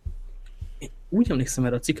tudni? Én úgy emlékszem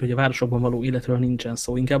erre a cikkre, hogy a városokban való életről nincsen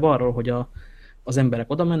szó, inkább arról, hogy az emberek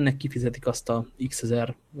oda mennek, kifizetik azt a x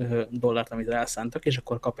ezer dollárt, amit elszántak, és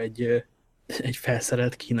akkor kap egy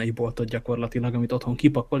felszerelt kínai boltot gyakorlatilag, amit otthon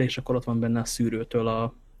kipakol, és akkor ott van benne a szűrőtől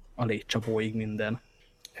a légycsapóig minden.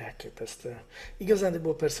 Elképesztő.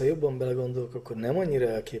 Igazándiból persze, ha jobban belegondolok, akkor nem annyira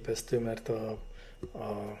elképesztő, mert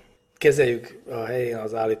kezeljük a helyén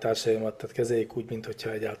az állításaimat, tehát kezeljük úgy,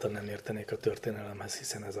 mintha egyáltalán nem értenék a történelemhez,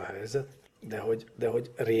 hiszen ez a helyzet. De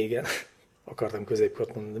hogy régen, akartam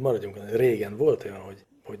középkort mondani, de maradjunk, hogy régen volt olyan,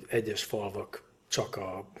 hogy egyes falvak csak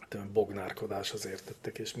a bognárkodáshoz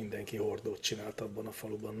értettek, és mindenki hordót csinált abban a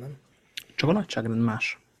faluban, nem? Csak a nagyságrend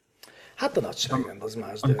más. Hát a nagyságrend az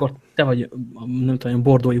más, de... Amikor te vagy, nem tudom,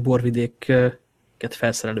 bordói borvidéket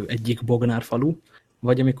felszerelő egyik bognárfalu,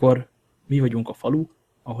 vagy amikor mi vagyunk a falu,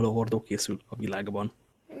 ahol a hordó készül a világban.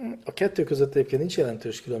 A kettő között egyébként nincs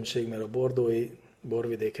jelentős különbség, mert a bordói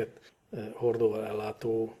borvidéket hordóval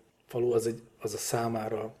ellátó falu az a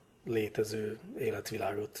számára létező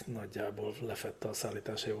életvilágot nagyjából lefette a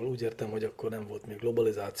szállításaival. Úgy értem, hogy akkor nem volt még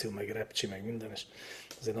globalizáció, meg repcsi, meg minden, és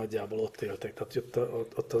azért nagyjából ott éltek. Tehát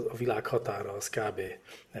ott a világ határa az kb.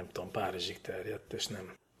 Nem tudom, Párizsig terjedt, és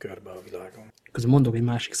nem körbe a világon. Közben mondok egy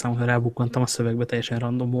másik számot, ha rábukkantam a szövegbe teljesen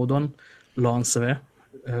random módon. Lancve,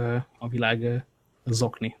 a világ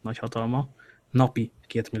zokni nagyhatalma, napi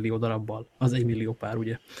 2 millió darabbal. Az 1 millió pár,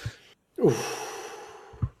 ugye?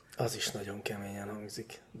 Az is nagyon keményen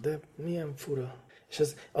hangzik, de milyen fura. És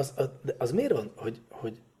az miért van,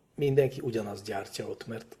 hogy mindenki ugyanazt gyártja ott,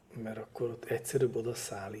 mert akkor ott egyszerűbb oda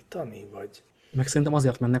szállítani, vagy... Meg szerintem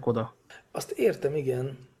azért mennek oda. Azt értem,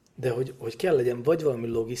 igen, de hogy kell legyen vagy valami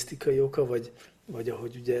logisztikai oka, vagy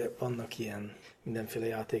ahogy ugye vannak ilyen mindenféle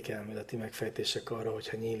játékelméleti megfejtések arra,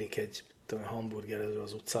 hogyha nyílik egy hamburgerező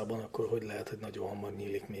az utcában, akkor hogy lehet, hogy nagyon hamar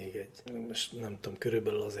nyílik még egy. Most nem tudom,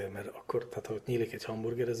 körülbelül azért, mert akkor, tehát ha ott nyílik egy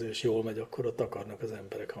hamburgerező, és jól megy, akkor ott akarnak az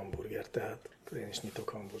emberek hamburger, tehát akkor én is nyitok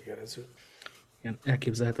hamburgerezőt. Igen,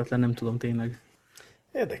 elképzelhetetlen, nem tudom tényleg.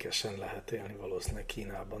 Érdekesen lehet élni valószínűleg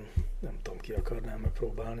Kínában. Nem tudom, ki akarnám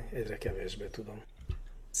megpróbálni. Egyre kevésbé tudom.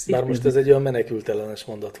 Bár most ez egy olyan menekültellenes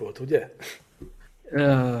mondat volt, ugye?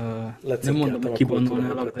 Nem mondom, hogy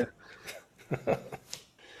kibannolnálak, de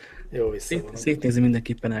jó, visszavonom. szétnézni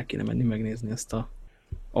mindenképpen el kéne menni megnézni ezt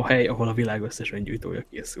a hely, ahol a világ összes öngyújtója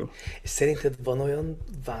készül. És szerinted van olyan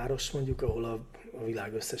város mondjuk, ahol a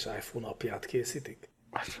világ összes iPhone appját készítik?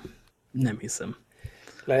 Nem hiszem.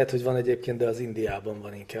 Lehet, hogy van egyébként, de az Indiában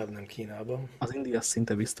van inkább, nem Kínában. Az India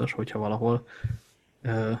szinte biztos, hogyha valahol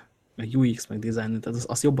meg UX, meg design, tehát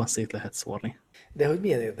azt jobban szét lehet szórni. De hogy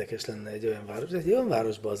milyen érdekes lenne egy olyan város. Egy olyan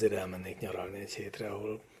városba azért elmennék nyaralni egy hétre,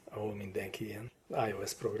 ahol mindenki ilyen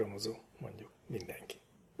iOS programozó, mondjuk mindenki.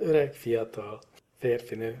 Öreg, fiatal,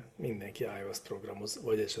 férfi, nő, mindenki iOS programoz,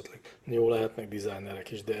 vagy esetleg jó lehet meg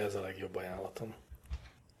designerek is, de ez a legjobb ajánlatom.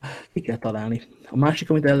 Ki kell találni. A másik,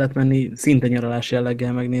 amit el lehet menni, szinte nyaralás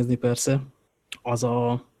jelleggel megnézni persze, az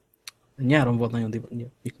a nyáron volt nagyon divatos,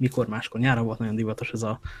 mikor máskor, nyáron volt nagyon divatos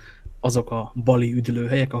azok a bali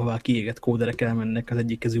üdülőhelyek, ahová kiégett kóderek elmennek az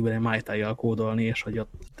egyik kezükben egy Mai Tai-jal kódolni, és hogy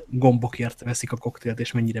ott gombokért veszik a koktélt,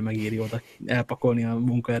 és mennyire megéri oda elpakolni a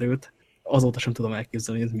munkaerőt. Azóta sem tudom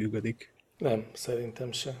elképzelni, hogy ez működik. Nem,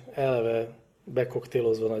 szerintem se. Eleve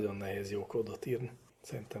bekoktélozva nagyon nehéz jó kódot írni.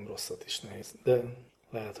 Szerintem rosszat is nehéz. De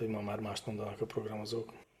lehet, hogy ma már mást mondanak a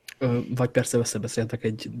programozók. Vagy persze összebeszéltek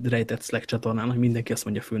egy rejtett Slack csatornán, hogy mindenki azt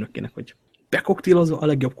mondja a főnökének, hogy bekoktélozva a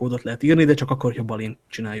legjobb kódot lehet írni, de csak akkor, hogyha balin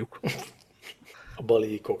csináljuk. A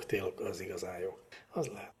bali koktél az igazán jó. Az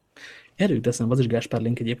lehet. Erről jut eszembe, az is Gáspár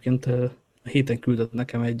Link egyébként a héten küldött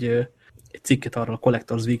nekem egy cikket arra a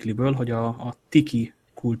Collectors Weekly-ből, hogy a tiki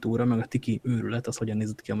kultúra, meg a tiki őrület, az hogyan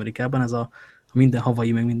nézett ki Amerikában. Ez a minden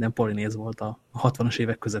havai, meg minden polinéz volt a 60-as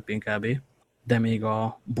évek közepén kb., de még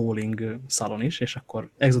a bowling szalon is, és akkor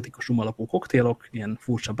egzotikus alapú koktélok, ilyen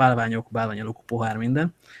furcsa bálványok, bálványalakú pohár,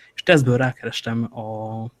 minden. És tesztből rákerestem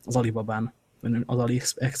az Alibabán, az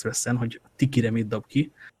AliExpressen, hogy tikire mit dob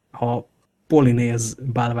ki. Ha polinéz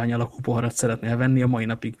bálvány alakú poharat szeretnél venni, a mai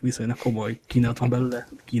napig viszonylag komoly kínálat van belőle,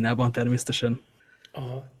 Kínában természetesen.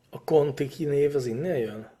 A Kontiki név az innen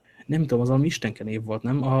jön? Nem tudom, az valami istenke név volt,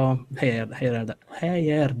 nem? A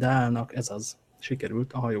Heyerdálnak ez az.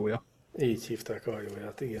 Sikerült a hajója. Így hívták a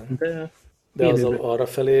hajóját, igen. De az arra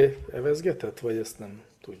felé evezgetett, vagy ezt nem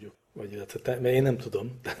tudjuk? Vagy illetve mert én nem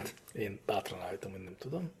tudom, tehát én bátran állítom, hogy nem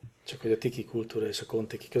tudom. Csak hogy a tiki kultúra és a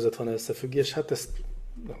kontiki között van összefüggés, hát ezt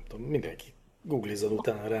nem tudom, mindenki googlizon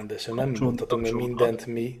utána rendesen, nem mondhatunk, hogy mindent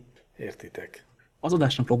mi, értitek? Az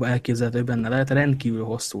adásnaplóban elképzelhető, hogy benne lehet, rendkívül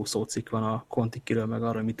hosszú szócikk van a kontikiről, meg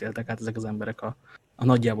arra, hogy mit éltek át ezek az emberek a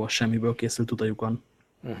nagyjából semmiből készült utajukon.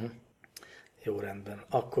 Jó, rendben.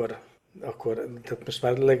 Akkor tehát most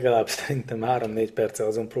már legalább szerintem 3-4 perce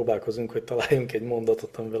azon próbálkozunk, hogy találjunk egy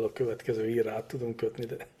mondatot, amivel a következő írra át tudunk kötni,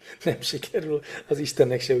 de nem sikerül az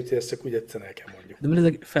Istennek se, úgyhogy ezt csak úgy egyszerűen el kell mondjuk. De mert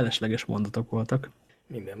ezek felesleges mondatok voltak.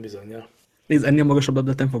 Minden bizonnyal. Nézd, ennél magasabb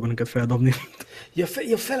labdát nem fogok neked feldobni.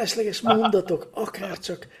 Ja, felesleges mondatok,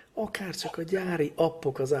 akárcsak a gyári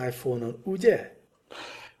appok az iPhone-on, ugye?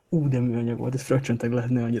 De műanyag volt, ez fröccsönteg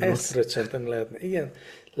lehetne annyira rossz. Ez fröccsönteg lehetne, igen.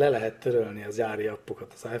 Le lehet törölni az gyári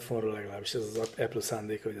appokat az iPhone-ról, legalábbis ez az Apple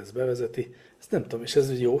szándéka, hogy ez bevezeti. Ezt nem tudom, és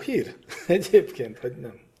ez jó hír egyébként, vagy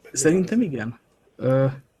nem? Szerintem igen.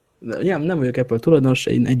 Nem vagyok Apple tulajdonos,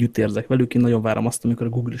 én együtt érzek velük, én nagyon várom azt, amikor a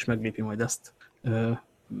Google is meglépi majd ezt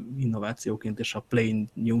innovációként, és a Plain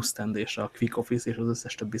Newsstand és a Quick Office és az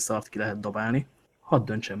összes többi szart ki lehet dobálni. Hadd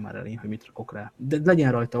döntsem már el én, hogy mit rakok rá. De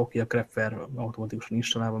legyen rajta oké a Crapware automatikusan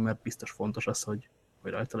installálva, mert biztos fontos az, hogy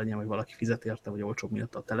rajta legyen, vagy valaki fizet érte, vagy olcsóbb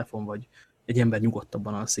miatt a telefon, vagy egy ember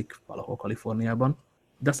nyugodtabban alszik valahol Kaliforniában.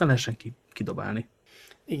 De aztán lehessen kidobálni.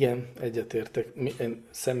 Igen, egyetértek. Én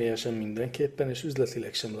személyesen mindenképpen, és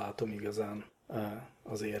üzletileg sem látom igazán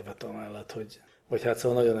az érvet amellett, hogy vagy hát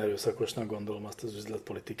szóval nagyon erőszakosnak gondolom azt az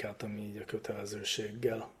üzletpolitikát, ami így a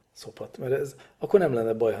kötelezőséggel szophat. Mert ez akkor nem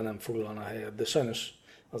lenne baj, ha nem foglalna helyet, de sajnos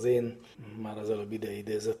az én már az előbb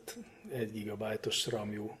idézett 1 gigabájtos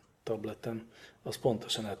RAM-jú tabletem, az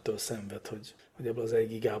pontosan ettől szenved, hogy ebből az 1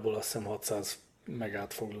 gigából azt hiszem 600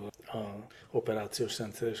 megát foglal a operációs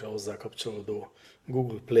rendszer és a hozzá kapcsolódó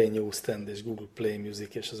Google Play Newsstand és Google Play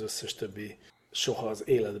Music és az összes többi soha az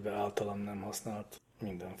életbe általam nem használt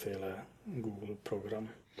mindenféle Google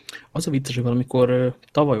program. Az a vicces, hogy valamikor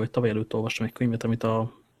tavaly vagy tavaly előtt olvastam egy könyvet, amit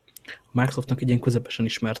a Microsoftnak egy ilyen közepesen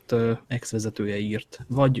ismert ex-vezetője írt.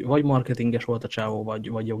 Vagy marketinges volt a csávó,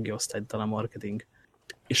 vagy jogi osztálytalan marketing.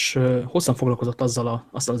 És hosszan foglalkozott azzal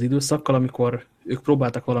az időszakkal, amikor ők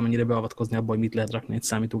próbáltak valamennyire beavatkozni abba, hogy mit lehet rakni egy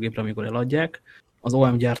számítógépre, amikor eladják. Az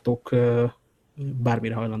OEM gyártók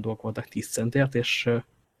bármire hajlandóak voltak 10 centért, és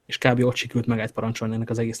és kb. Ott sikerült megállt parancsolni ennek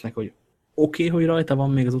az egésznek, hogy oké, hogy rajta van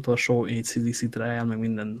még az utolsó ACDC trial, meg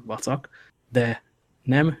minden vacak, de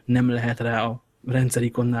nem lehet rá a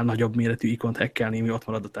rendszerikonnál nagyobb méretű ikont hackelni, ami ott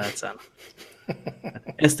marad a tálcán.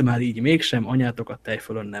 Ezt már így mégsem, anyátokat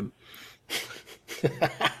tejfölön nem.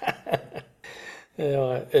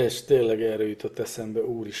 Ja, és tényleg erre jutott eszembe,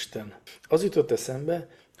 úristen. Az jutott eszembe,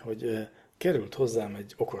 hogy került hozzám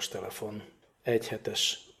egy okostelefon egy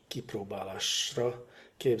hetes kipróbálásra.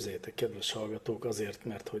 Képzeljétek, kedves hallgatók, azért,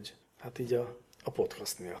 mert hogy hát így a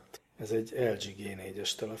podcast miatt. Ez egy LG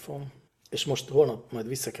G4-es telefon, és most holnap majd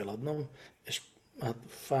vissza kell adnom, és hát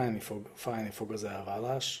fájni fog az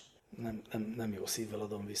elválás. Nem jó szívvel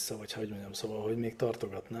adom vissza, vagy hogy mondjam, szóval, hogy még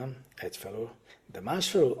tartogatnám egyfelől. De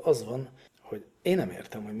másfelől az van, hogy én nem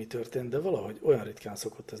értem, hogy mi történt, de valahogy olyan ritkán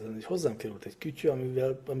szokott ez lenni, hogy hozzám került egy kütyű,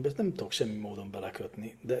 amiben nem tudok semmi módon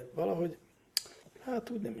belekötni, de valahogy hát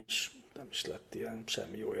úgy nem is lett ilyen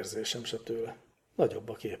semmi jó érzésem se tőle. Nagyobb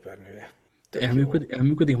a képernyője.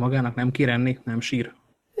 Elműködik magának, nem kér enni, nem sír.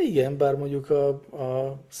 Igen, bár mondjuk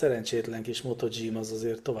a szerencsétlen kis Moto G az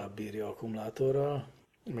azért tovább bírja akkumulátorral,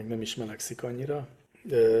 meg nem is melegszik annyira,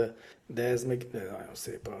 de ez még nagyon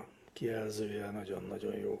szép a kijelzője,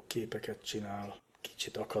 nagyon-nagyon jó képeket csinál.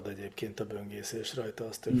 Kicsit akad egyébként a böngészés rajta.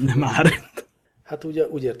 Nem már. Hát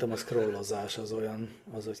úgy értem, a scrollozás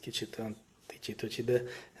az egy kicsit olyan ticsi, de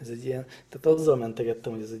ez egy ilyen, tehát azzal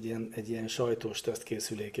mentegettem, hogy ez egy ilyen sajtós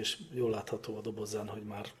tesztkészülék, és jól látható a dobozán, hogy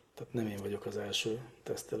már, tehát nem én vagyok az első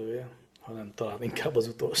tesztelője, hanem talán inkább az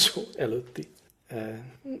utolsó előtti.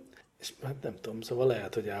 És hát nem tudom, szóval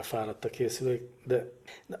lehet, hogy elfáradt a készülék, de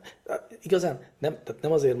igazán tehát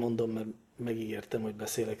nem azért mondom, mert megígértem, hogy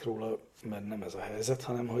beszélek róla, mert nem ez a helyzet,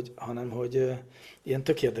 hanem hogy ilyen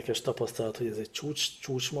tök érdekes tapasztalat, hogy ez egy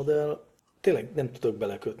csúcsmodell, tényleg nem tudok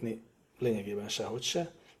belekötni lényegében sehogy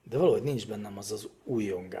se, de valahogy nincs bennem az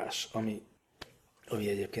újongás, ami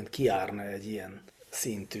egyébként kiárna egy ilyen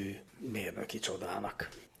szintű mérnöki csodának.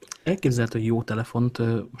 Elképzelhető, hogy jó telefont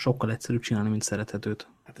sokkal egyszerűbb csinálni, mint szerethetőt.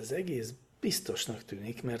 Hát ez egész biztosnak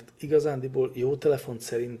tűnik, mert igazándiból jó telefont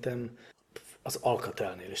szerintem az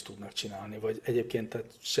Alcatelnél is tudnak csinálni, vagy egyébként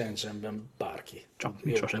tehát Shenzhenben bárki. Csak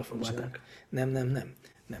mi sosem próbálták. Nem.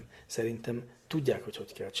 Szerintem tudják,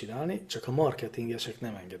 hogy kell csinálni, csak a marketingesek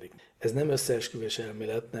nem engedik. Ez nem összeesküvés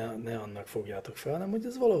elmélet, ne annak fogjátok fel, hanem hogy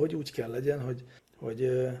ez valahogy úgy kell legyen,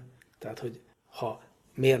 hogy ha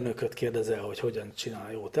mérnököt kérdezel, hogy hogyan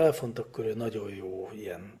csinál jó telefont, akkor ő nagyon jó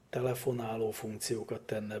ilyen telefonáló funkciókat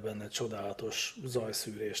tenne benne, csodálatos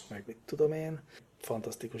zajszűrést, meg mit tudom én,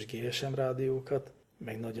 fantasztikus GSM rádiókat,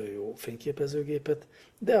 meg nagyon jó fényképezőgépet,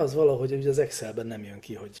 de az valahogy ugye az Excelben nem jön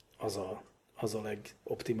ki, hogy az a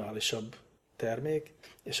legoptimálisabb termék,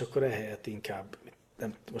 és akkor ehelyett inkább,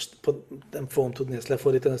 most nem fogom tudni ezt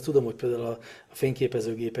lefordítani, ezt tudom, hogy például a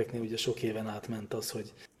fényképezőgépeknél ugye sok éven át ment az,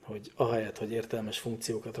 hogy ahelyett, hogy értelmes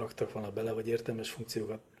funkciókat raktak volna bele, vagy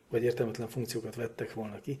értelmetlen funkciókat vettek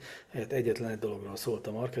volna ki, helyett egyetlen egy dologról szólt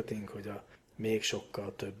a marketing, hogy a még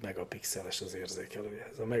sokkal több megapixeles az érzékelője.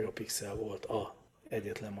 Ez a megapixel volt a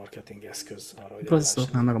egyetlen marketing eszköz arra, hogy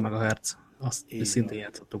processzornál meg a megahertz. Azt szintén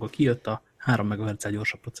játszottuk. Kijött a 3 MHz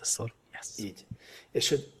gyorsabb processzor. Yes. Így.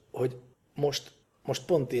 És hogy most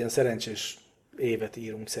pont ilyen szerencsés évet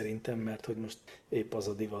írunk szerintem, mert hogy most épp az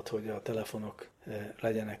a divat, hogy a telefonok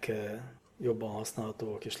legyenek jobban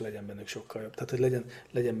használhatóak, és legyen bennük sokkal jobb. Tehát, hogy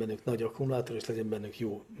legyen bennük nagy akkumulátor, és legyen bennük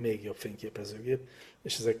jó, még jobb fényképezőgép,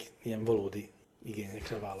 és ezek ilyen valódi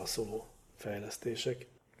igényekre válaszoló fejlesztések.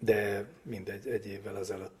 De mindegy, egy évvel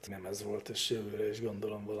ezelőtt nem ez volt, és jövőre is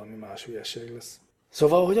gondolom valami más hülyeség lesz.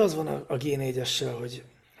 Szóval, hogy az van a G4-essel,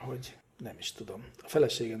 hogy nem is tudom. A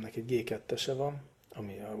feleségemnek egy G2-ese van,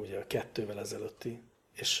 ami ugye a 2-vel ezelőtti,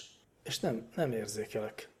 és nem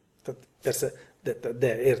érzékelek. Tehát persze,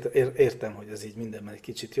 de értem, hogy ez így mindenben egy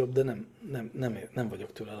kicsit jobb, de nem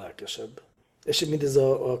vagyok tőle lelkesebb. És mindez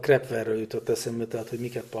a Crapware-ről jutott eszembe, tehát, hogy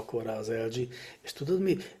miket pakol rá az LG, és tudod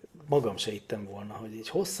mi? Magam se hittem volna, hogy így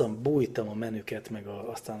hosszan bújtam a menüket, meg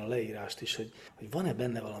aztán a leírást is, hogy van-e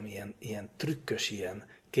benne valami ilyen trükkös ilyen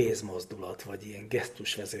kézmozdulat, vagy ilyen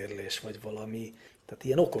gesztusvezérlés, vagy valami, tehát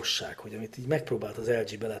ilyen okosság, hogy amit így megpróbált az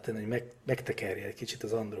LG beletenni, hogy megtekerje egy kicsit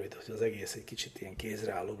az Android, hogy az egész egy kicsit ilyen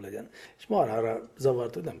kézreállóbb legyen. És marhára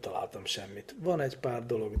zavart, hogy nem találtam semmit. Van egy pár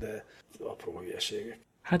dolog, de apró hülyeségek.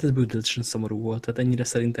 Hát ez bődöltesen szomorú volt, tehát ennyire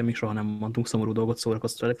szerintem még soha nem mondtunk szomorú dolgot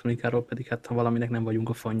szórakoztató elektronikáról, pedig hát ha valaminek nem vagyunk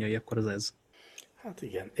a fanjai, akkor az ez. Hát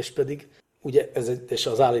igen, és pedig ugye és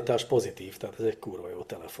az állítás pozitív, tehát ez egy kurva jó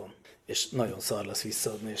telefon. És nagyon szar lesz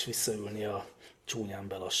visszaadni és visszaülni a csúnyán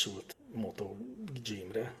belassult Moto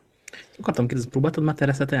G-re. Akartam kérdezni, próbáltad már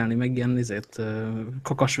tereszetelni, meg ilyen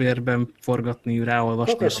kakasvérben forgatni,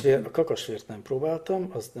 ráolvasni? A kakasvért nem próbáltam,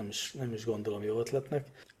 azt nem is gondolom jó ötletnek.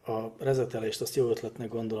 A rezetelést azt jó ötletnek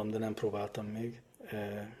gondolom, de nem próbáltam még.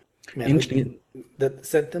 De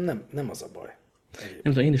szerintem nem az a baj.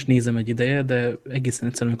 Nem tudom, én is nézem egy ideje, de egészen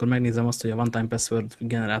egyszerűen, amikor megnézem azt, hogy a one-time password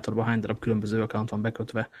generátorban hány darab különböző account van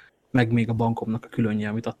bekötve, meg még a bankomnak a különje,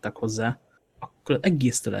 amit adtak hozzá, akkor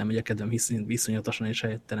egésztől elmegy a kedvem viszonyatosan, és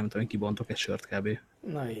helyette nem tudom, kibontok egy sört kb.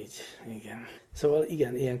 Na így, igen. Szóval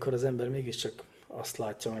igen, ilyenkor az ember mégiscsak azt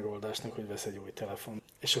látja megoldásnak, hogy vesz egy új telefon.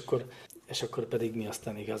 És akkor pedig mi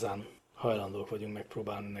aztán igazán hajlandók vagyunk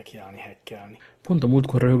megpróbálni nekiállni, hackelni. Pont a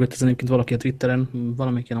múltkor röhögött ezen egyébként valaki a Twitteren,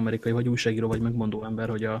 valamelyik ilyen amerikai vagy újságíró vagy megmondó ember,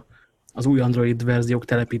 hogy az új Android verziók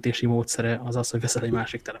telepítési módszere az az, hogy veszel egy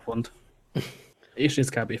másik telefont. És ez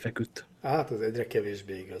kb. Feküdt. Hát ez egyre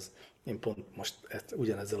kevésbé igaz. Én pont most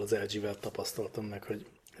ugyanezzel az LG-vel tapasztaltam meg, hogy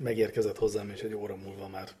megérkezett hozzám, és egy óra múlva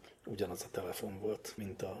már ugyanaz a telefon volt,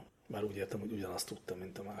 már úgy értem, hogy ugyanazt tudtam,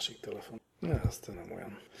 mint a másik telefon. Ne, aztán nem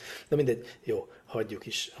olyan. De mindegy, jó, hagyjuk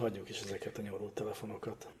is ezeket a nyomorult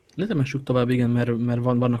telefonokat. Ne temessük tovább, igen, mert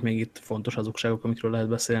vannak még itt fontos hazugságok, amikről lehet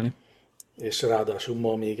beszélni. És ráadásul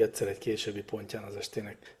ma még egyszer egy későbbi pontján az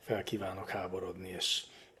estének felkívánok háborodni, és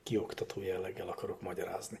kioktató jelleggel akarok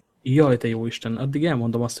magyarázni. Jaj, te jó Isten, addig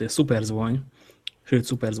elmondom azt, hogy a szuperzuhany, sőt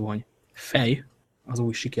szuperzuhany fej, az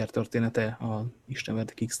új sikertörténete a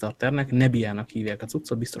istenverte Kickstarternek, Nebiának hívják a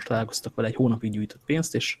cuccot, biztos találkoztak vele, egy hónapig gyűjtött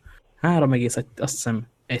pénzt, és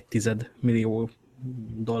 3,1 millió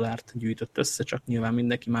dollárt gyűjtött össze, csak nyilván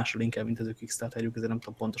mindenki másról inkább, mint az ő Kickstarterjük, ezért nem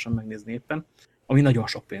tudom pontosan megnézni éppen, ami nagyon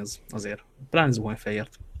sok pénz azért, pláne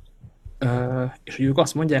zuhanyfejért. És hogy ők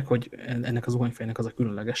azt mondják, hogy ennek az zuhanyfejnek az a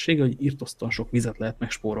különlegessége, hogy irtóztóan sok vizet lehet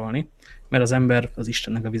megspórolni, mert az ember az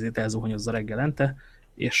Istennek a vizét elzuhanyozza reggelente,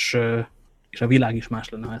 és a világ is más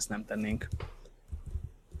lenne, ha ezt nem tennénk.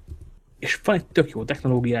 És van egy tök jó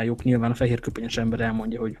technológiájuk, nyilván a fehérköpenyes ember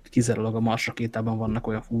elmondja, hogy kizárólag a Mars rakétában vannak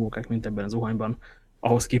olyan fúvókák, mint ebben a zuhanyban,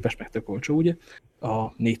 ahhoz képest meg tök olcsó, ugye,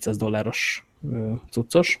 a $400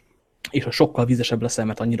 cuccos, és a sokkal vizesebb leszel,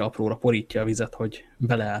 mert annyira apróra porítja a vizet, hogy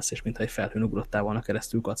beleállsz, és mintha egy felhőn ugrottál volna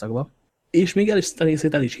keresztül kacagba. És még el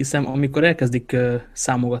is hiszem, amikor elkezdik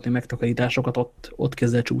számogatni megtakarításokat, ott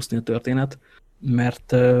kezd el csúszni a történet,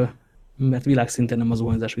 mert világszinten nem az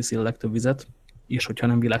zuhanyzás viszi a legtöbb vizet, és hogyha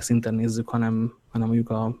nem világszinten nézzük, hanem mondjuk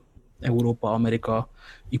a Európa, Amerika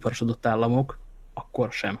iparosodott államok,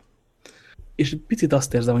 akkor sem. És picit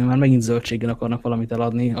azt érzem, hogy már megint zöldséggel akarnak valamit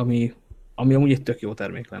eladni, ami amúgy egy tök jó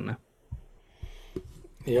termék lenne.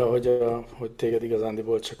 Ja, hogy téged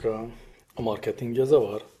igazándiból csak a marketingje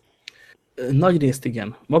zavar? Nagy részt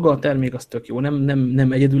igen. Maga a termék az tök jó.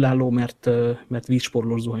 Nem egyedülálló, mert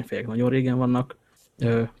vízsporolós zuhanyfejek nagyon régen vannak.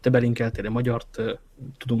 Te belinkeltél egy magyart,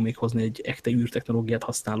 tudunk még hozni egy ekte űrtechnológiát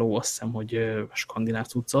használó, azt hiszem, hogy skandináv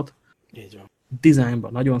cuccot. Így van.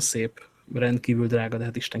 Dizájnban nagyon szép, rendkívül drága, de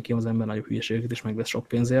hát Isten ki az ember nagyobb hülyeségeket is megvesz sok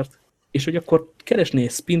pénzért. És hogy akkor keresné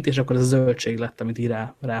egy spint, és akkor ez a zöldség lett, amit így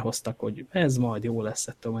ráhoztak, hogy ez majd jó lesz,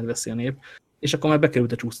 ettől majd veszi a nép. És akkor már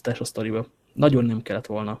bekerült a csúsztatás a sztoriba. Nagyon nem kellett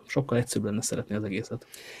volna. Sokkal egyszerűbb lenne szeretni az egészet.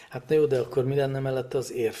 Hát na jó, de akkor mi lenne mellette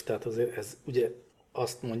az érv? Tehát azért ez ugye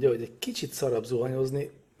azt mondja, hogy egy kicsit szarabb zuhanyozni,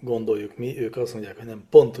 gondoljuk mi, ők azt mondják, hogy nem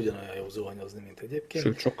pont ugyanolyan jó zuhanyozni, mint egyébként.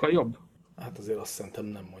 Sőt, sokkal jobb. Hát azért azt szerintem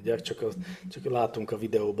nem mondják, csak látunk a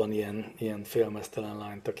videóban ilyen félmeztelen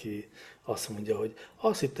lányt, aki azt mondja, hogy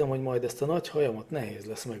azt hittem, hogy majd ezt a nagy hajamat nehéz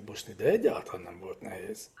lesz megmosni, de egyáltalán nem volt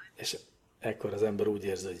nehéz. És ekkor az ember úgy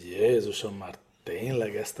érzi, hogy Jézusom, már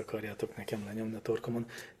tényleg ezt akarjátok nekem lenyomni a torkomon?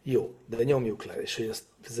 Jó, de nyomjuk le, és hogy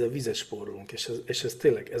ezzel vizet spórolunk, és ez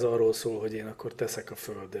tényleg ez arról szól, hogy én akkor teszek a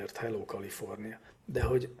földért, hello California. De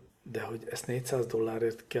hogy ezt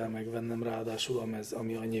 $400 kell megvennem ráadásul,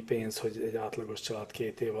 ami annyi pénz, hogy egy átlagos család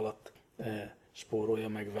 2 év alatt spórolja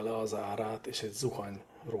meg vele az árát, és egy zuhany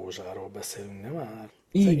rózsáról beszélünk, nem már?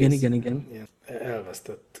 Igen. Ilyen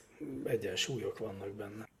elvesztett egyensúlyok vannak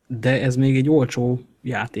benne. De ez még egy olcsó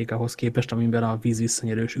játék ahhoz képest, amiben a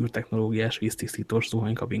vízvisszanyerős űrtechnológiás víztisztítós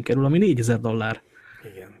zuhanykabin kerül, ami $4000.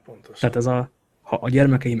 Igen, pontosan. Tehát ha a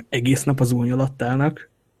gyermekeim egész nap az zuhany alatt állnak,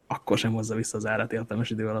 akkor sem hozza vissza az árát értelmes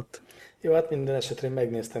idő alatt. Jó, hát minden esetre én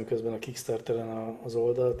megnéztem közben a Kickstarteren az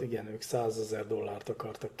oldalt, igen, ők $100,000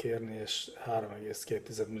 akartak kérni, és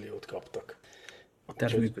 3,2 milliót kaptak. A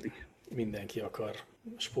terv működik. Mindenki akar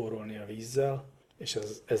spórolni a vízzel, és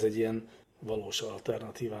ez egy ilyen valós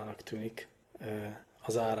alternatívának tűnik.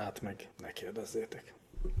 Az árát meg ne kérdezzétek.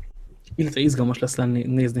 Illetve izgalmas lesz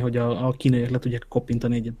nézni, hogy a kínaiak le tudják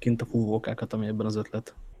koppintani egyébként a fúvókákat, ami ebben az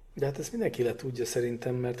ötlet. De hát ezt mindenki le tudja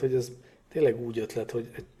szerintem, mert hogy ez tényleg úgy ötlet, hogy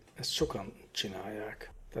ezt sokan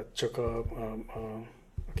csinálják. Tehát csak a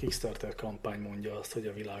Kickstarter kampány mondja azt, hogy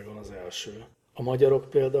a világon az első. A magyarok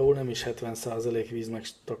például nem is 70%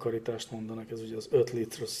 vízmegtakarítást mondanak, ez ugye az 5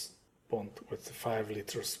 liters vagy 5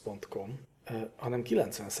 liters.com, hanem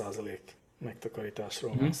 90%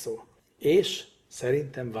 megtakarításról van szó. És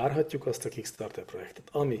szerintem várhatjuk azt a Kickstarter projektet,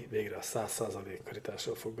 ami végre a 100%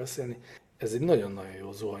 takarításról fog beszélni. Ez egy nagyon-nagyon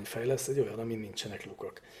jó zuhanyfej lesz, egy olyan, amin nincsenek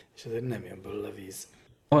lukak, és ezért nem jön belőle víz.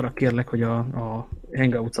 Arra kérlek, hogy a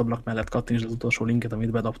Hangouts ablak mellett kattintsd az utolsó linket,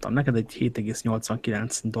 amit bedobtam neked, egy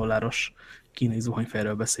 $7,88 kínai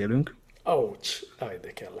zuhanyfejről beszélünk. Ouch! Aj,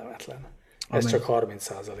 de kellemetlen. Ez csak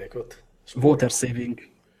 30%-ot. Water saving.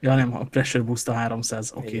 Ja nem, a pressure boost a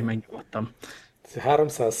 300. Oké, megnyugodtam.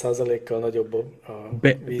 300%-kal nagyobb a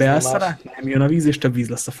Beállsz rá? Nem jön a víz, és több víz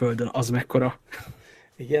lesz a földön. Az mekkora?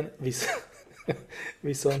 Igen,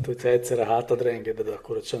 viszont hogyha egyszer a hátadra engeded,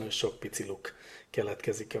 akkor ott sajnos sok pici luk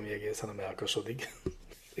keletkezik, ami egészen a melkasodig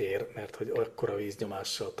ér, mert hogy akkora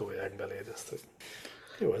víznyomással tolják beléd ezt. Hogy...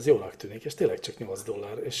 Jó, ez jónak tűnik, és tényleg csak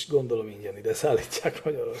 $8, és gondolom ingyen ide szállítják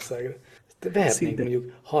Magyarországra. Vehetnénk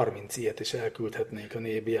mondjuk 30 ilyet, és elküldhetnénk a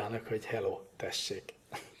Nébiának, hogy hello, tessék.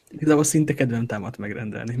 Igazából szinte kedvem támadt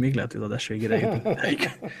megrendelni. Még lehet, hogy az adás végére jutunk.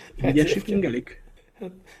 Ingyen shippingelik?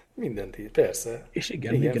 Hát mindent így, persze. És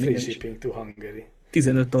igen, free shipping to Hungary.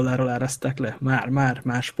 $15 árazták le.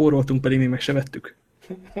 Már spóroltunk, pedig még meg se vettük.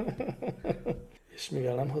 És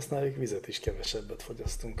mivel nem használjuk vizet, is kevesebbet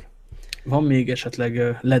fogyasztunk. Van még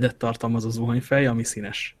esetleg ledet tartalmazó zuhanyfej, ami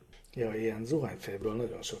színes. Ja, ilyen zuhanyfejből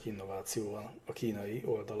nagyon sok innováció van a kínai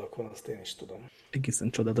oldalakon, azt én is tudom. Egészen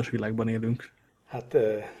csodálatos világban élünk. Hát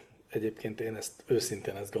egyébként én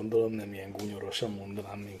őszintén ezt gondolom, nem ilyen gúnyorosan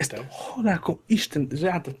mondanám, mint te. Halálkom, Isten,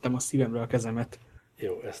 rátettem a szívemre a kezemet.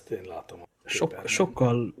 Jó, ezt én látom.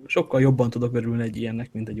 Sokkal jobban tudok örülni egy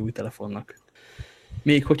ilyennek, mint egy új telefonnak.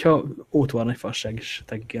 Még hogyha ótvar nagy fasság is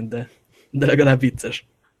tekinként, de legalább vicces.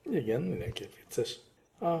 Igen, mindenképp vicces.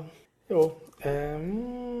 Jó,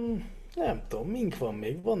 nem tudom, mink van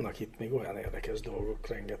még? Vannak itt még olyan érdekes dolgok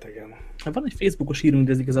rengetegen. Van egy Facebookos írunk,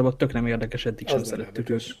 de ez igazából tök nem érdekes, eddig sem szerettük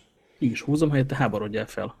őt. Így is húzom, helyette háborodjál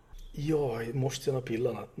fel. Jaj, most jön a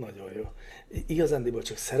pillanat, nagyon jó. Igazándiból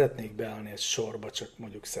csak szeretnék beállni egy sorba, csak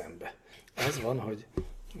mondjuk szembe. Az van, hogy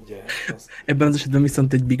ugye... Ebben az esetben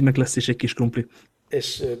viszont egy Big Mac lesz és egy kis krumpli.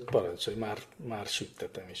 És parancsolj, már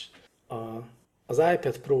süttetem is. Az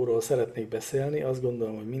iPad Pro-ról szeretnék beszélni, azt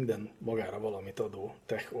gondolom, hogy minden magára valamit adó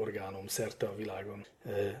tech orgánum szerte a világon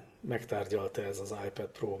megtárgyalta ez az iPad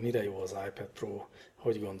Pro, mire jó az iPad Pro,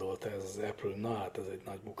 hogy gondolta ez az Apple, na hát ez egy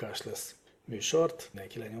nagy bukás lesz műsort,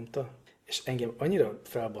 mindenki lenyomta, és engem annyira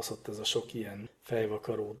felbaszott ez a sok ilyen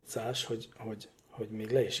fejvakaródzás, hogy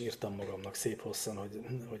még le is írtam magamnak szép hosszan,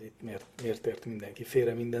 hogy itt miért ért mindenki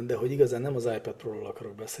félre minden, de hogy igazán nem az iPad Pro-ról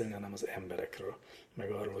akarok beszélni, hanem az emberekről,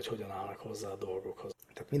 meg arról, hogy hogyan állnak hozzá a dolgokhoz.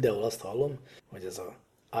 Tehát mindenhol azt hallom, hogy ez az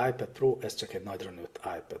iPad Pro, ez csak egy nagyra nőtt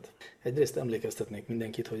iPad. Egyrészt emlékeztetnék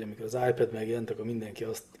mindenkit, hogy amikor az iPad megjelent, akkor mindenki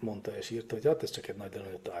azt mondta és írta, hogy hát ez csak egy nagyra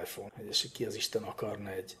nőtt iPhone. És ki az Isten akarna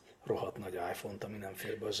egy rohadt nagy iPhone-t, ami nem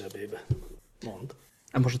fér be a zsebébe. Mondd.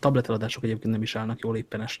 Most a tableteladások egyébként nem is állnak jól,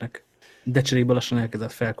 éppen esnek. De cserébe lassan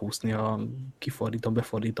elkezdett felkúszni a kifordítom,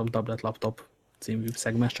 tablet, laptop című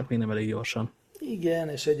szegmens, csak még nem elég gyorsan. Igen,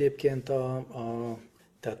 és egyébként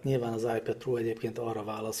tehát nyilván az iPad Pro egyébként arra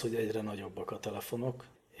válasz, hogy egyre nagyobbak a telefonok,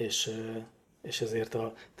 és ezért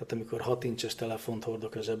tehát amikor 6 incses telefont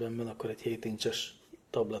hordok a zsebemben, akkor egy 7 incses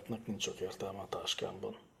tabletnek nincs sok értelme a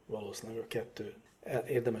táskámban. Valószínűleg a kettő.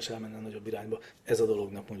 Érdemes elmenni a nagyobb irányba. Ez a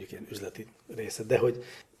dolognak mondjuk ilyen üzleti része. De hogy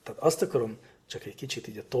tehát azt akarom csak egy kicsit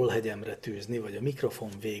így a tollhegyemre tűzni, vagy a mikrofon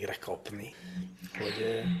végre kapni,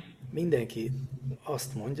 hogy mindenki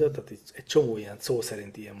azt mondja, tehát egy csomó ilyen szó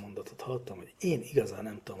szerint ilyen mondatot hallottam, hogy én igazán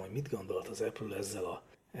nem tudom, hogy mit gondolt az Apple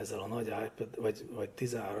ezzel a nagy iPad, vagy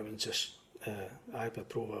 13 incses iPad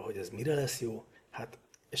Pro-val, hogy ez mire lesz jó. Hát,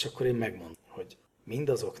 és akkor én megmondom, hogy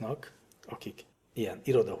mindazoknak, akik ilyen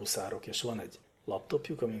irodahuszárok, és van egy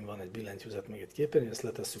laptopjuk, amin van egy billentyűzet, meg egy képernyő, ezt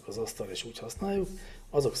letesszük az asztalra és úgy használjuk,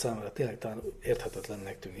 azok számára tényleg talán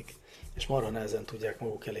érthetetlennek tűnik, és marha nehezen tudják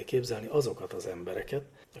maguk elé képzelni azokat az embereket,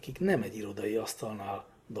 akik nem egy irodai asztalnál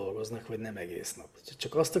dolgoznak, vagy nem egész nap.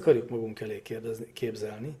 Csak azt akarjuk magunk elé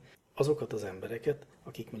képzelni, azokat az embereket,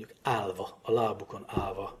 akik mondjuk állva, a lábukon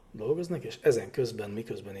állva dolgoznak, és ezen közben,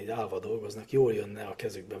 miközben így állva dolgoznak, jól jönne a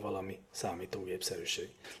kezükbe valami számítógépszerűség.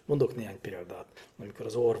 Mondok néhány példát. Amikor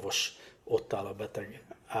az orvos ott áll a beteg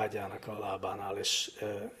ágyának a lábánál,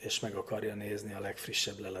 és meg akarja nézni a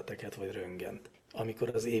legfrissebb leleteket, vagy röntgent. amikor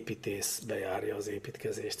az építész bejárja az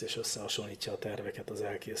építkezést, és összehasonlítja a terveket az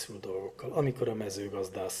elkészült dolgokkal. Amikor a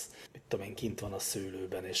mezőgazdász, mit tudom én, kint van a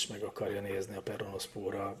szőlőben, és meg akarja nézni a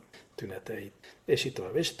peronoszpóra tüneteit, és itt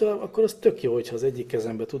tovább. És itt tovább, akkor az tök jó, hogyha az egyik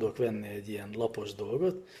kezembe tudok venni egy ilyen lapos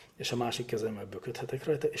dolgot, és a másik kezemmel böködhetek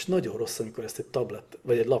rajta, és nagyon rossz, amikor ezt egy tablet,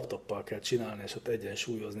 vagy egy laptoppal kell csinálni, és ott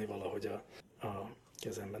egyensúlyozni valahogy a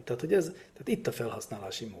kezemben. Tehát itt a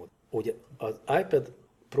felhasználási mód. Ugye az iPad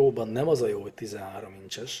Pro-ban nem az a jó, hogy 13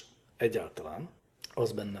 incses, egyáltalán.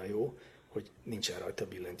 Az benne a jó, hogy nincsen rajta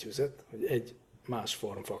billentyűzet, hogy egy más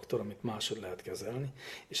formfaktor, amit máshogy lehet kezelni,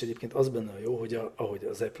 és egyébként az benne a jó, hogy ahogy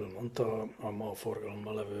az Apple mondta, a ma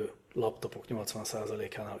forgalomban levő laptopok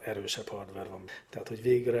 80%-ánál erősebb hardware van. Tehát, hogy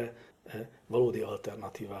végre valódi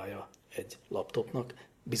alternatívája egy laptopnak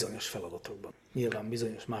bizonyos feladatokban. Nyilván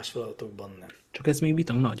bizonyos más feladatokban nem. Csak ez még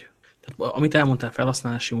bitang nagy. Tehát, amit elmondtál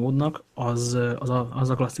felhasználási módnak, az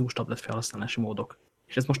a klasszikus tablet felhasználási módok.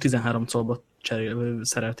 És ezt most 13 colba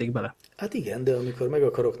szerelték bele. Hát igen, de amikor meg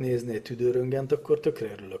akarok nézni egy tüdőröngent, akkor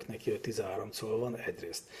tökre örülök neki, hogy 13 col van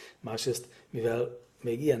egyrészt. Másrészt, mivel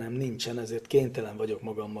még ilyenem nincsen, ezért kénytelen vagyok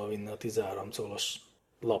magammal vinni a 13 colos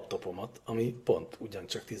laptopomat, ami pont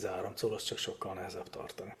ugyancsak 13 colos, csak sokkal nehezebb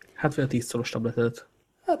tartani. Hát vagy a 10 colos tabletedet.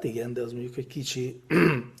 Hát igen, de az mondjuk egy kicsi...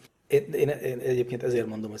 Én egyébként ezért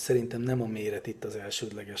mondom, hogy szerintem nem a méret itt az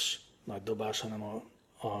elsődleges nagy dobás, hanem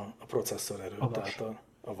a processzorerő, tehát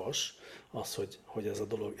a vas, az, hogy ez a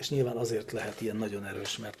dolog. És nyilván azért lehet ilyen nagyon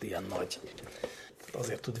erős, mert ilyen nagy.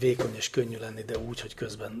 Azért tud vékony és könnyű lenni, de úgy, hogy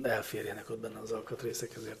közben elférjenek ott benne az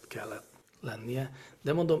alkatrészek, ezért kellett lennie.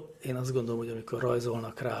 De mondom, én azt gondolom, hogy amikor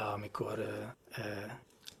rajzolnak rá,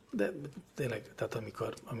 de tényleg, tehát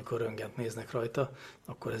amikor röntgent néznek rajta,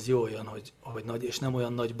 akkor ez jól jön, hogy nagy, és nem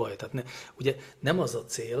olyan nagy baj. Tehát ugye nem az a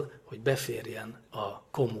cél, hogy beférjen a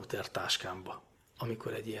kommúter táskámba.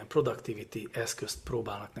 Amikor egy ilyen productivity eszközt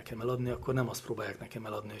próbálnak nekem eladni, akkor nem azt próbálják nekem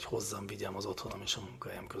eladni, hogy hozzam, vigyem az otthonom és a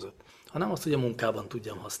munkahelyem között, hanem azt, hogy a munkában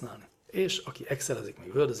tudjam használni. És aki excelezik,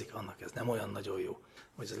 meg wordözik, annak ez nem olyan nagyon jó,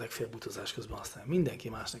 hogy ez legfeljebb utazás közben használja. Mindenki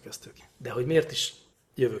másnak ez tök. De hogy miért is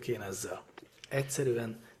jövök én ezzel?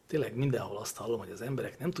 Egyszerűen tényleg mindenhol azt hallom, hogy az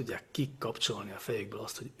emberek nem tudják kikapcsolni a fejükből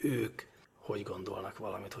azt, hogy ők hogy gondolnak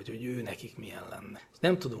valamit, hogy ő nekik milyen lenne.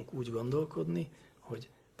 Nem tudunk úgy gondolkodni, hogy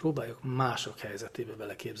próbáljuk mások helyzetébe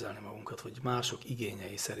beleképzelni magunkat, hogy mások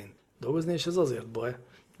igényei szerint dolgozni, és ez azért baj,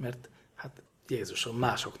 mert hát Jézusom,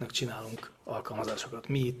 másoknak csinálunk alkalmazásokat.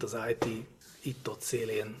 Mi itt az IT, itt-ott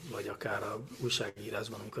szélén, vagy akár a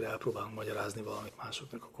újságírásban, amikor elpróbálunk magyarázni valamit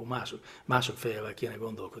másoknak, akkor mások fejével kéne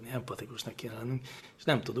gondolkodni, empatikusnak kéne lennünk, és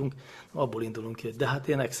nem tudunk, abból indulunk ki, hogy de hát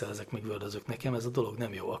én excelezek, meg wordözök, nekem ez a dolog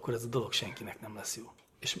nem jó, akkor ez a dolog senkinek nem lesz jó.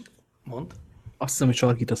 És mondd? Azt hiszem, hogy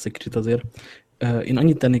sarkítasz egy kicsit azért. Én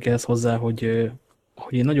annyit tennék ehhez hozzá, hogy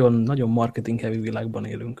egy nagyon, nagyon marketing-heavy világban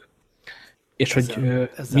élünk. És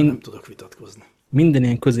ezzel nem tudok vitatkozni. Minden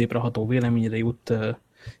ilyen középre ható véleményre jut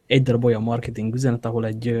egy darab olyan marketing üzenet, ahol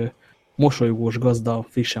egy mosolygós gazda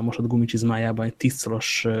frissen mosott gumicsizmájában egy 10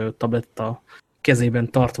 szoros tabletta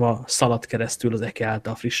kezében tartva szaladt keresztül az EKE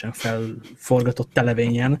által frissen felforgatott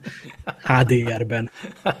televényen HDR-ben.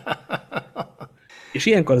 És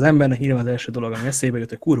ilyenkor az embernek nyilván az első dolog, ami eszébe jut,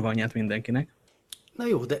 hogy kurva anyját mindenkinek. Na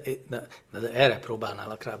jó, de erre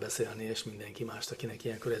próbálnálak rá beszélni, és mindenki mást, akinek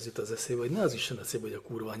ilyenkor ez jut az eszébe, hogy ne az is jön eszébe, hogy a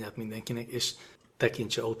kurva anyját mindenkinek, és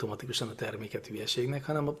tekintse automatikusan a terméket hülyeségnek,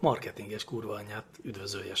 hanem a marketinges kurva anyját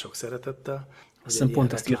üdvözölje sok szeretettel. Azt hiszem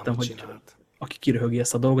pont azt írtam, hogy aki kiröhögi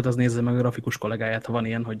ezt a dolgot, az nézze meg a grafikus kollégáját, ha van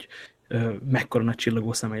ilyen, hogy mekkora nagy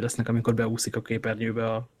csillogó szemei lesznek, amikor beúszik a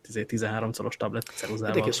képernyőbe a 13 colos tablet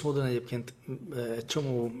ceruzával. Érdekes módon egyébként egy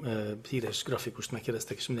csomó híres grafikust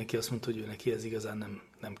megkérdeztek, és mindenki azt mondta, hogy ő neki ez igazán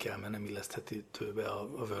nem kell, mert nem illeszthető be a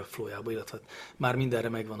workflow-jába, illetve már mindenre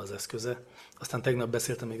megvan az eszköze. Aztán tegnap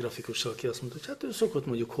beszéltem egy grafikussal, aki azt mondta, hogy hát ő szokott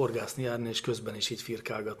mondjuk horgászni, járni, és közben is így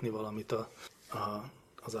firkálgatni valamit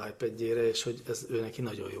az iPad-jére, és hogy ez ő neki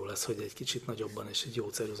nagyon jó lesz, hogy egy kicsit nagyobban és egy jó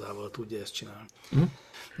ceruzával tudja ezt csinálni.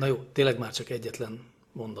 Na jó, tényleg már csak egyetlen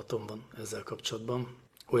mondatom van ezzel kapcsolatban.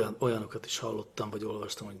 Olyanokat is hallottam, vagy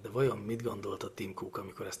olvastam, hogy de vajon mit gondolt a Tim Cook,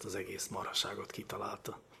 amikor ezt az egész marhaságot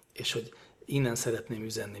kitalálta. És hogy innen szeretném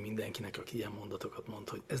üzenni mindenkinek, aki ilyen mondatokat mond,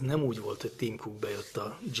 hogy ez nem úgy volt, hogy Tim Cook bejött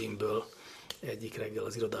a gymből egyik reggel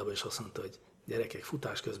az irodába, és azt mondta, hogy gyerekek,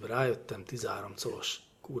 futás közben rájöttem, 13 colos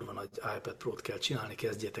kurva nagy iPad Pro-t kell csinálni,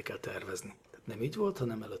 kezdjetek el tervezni. Tehát nem így volt,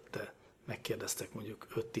 hanem előtte megkérdeztek mondjuk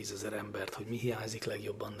 5-10 ezer embert, hogy mi hiányzik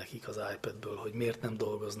legjobban nekik az iPadből, hogy miért nem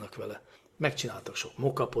dolgoznak vele. Megcsináltak sok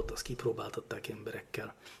mockupot, azt kipróbáltatták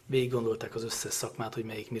emberekkel, végig gondolták az összes szakmát, hogy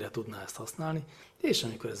melyik mire tudná ezt használni, és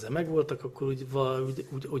amikor ezzel megvoltak, akkor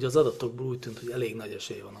úgy az adatokból úgy tűnt, hogy elég nagy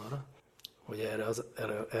esély van arra, hogy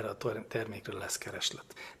erre a termékre lesz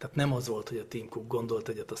kereslet. Tehát nem az volt, hogy a Tim Cook gondolt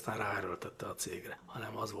egyet, aztán ráerőltette a cégre,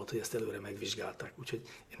 hanem az volt, hogy ezt előre megvizsgálták. Úgyhogy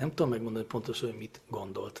én nem tudom megmondani pontosan, hogy mit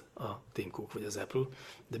gondolt a Tim Cook vagy az Apple,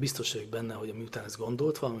 de biztos vagyok benne, hogy miután ez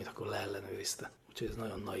gondolt valamit, akkor leellenőrizte. Úgyhogy ez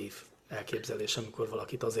nagyon naív elképzelés, amikor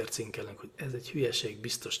valakit azért cinkelünk, hogy ez egy hülyeség,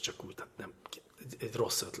 biztos csak úgy, tehát nem, egy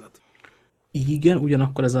rossz ötlet. Igen,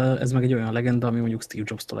 ugyanakkor ez meg egy olyan legenda, ami mondjuk Steve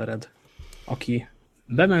Jobs-tól ered, aki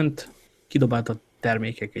bement, kidobálta a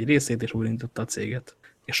termékek egy részét, és újraindította a céget.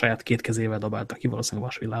 És saját két kezével dobálta ki, valószínűleg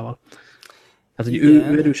vasvillával. Tehát, hogy ő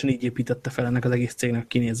erősen így építette fel ennek az egész cégnek a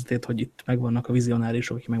kinézetét, hogy itt megvannak a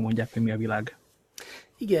vizionáriusok, akik megmondják, hogy mi a világ.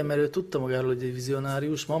 Igen, mert ő tudta magáról, hogy egy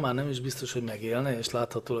vizionárius, ma már nem is biztos, hogy megélne, és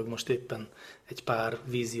láthatólag most éppen egy pár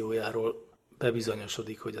víziójáról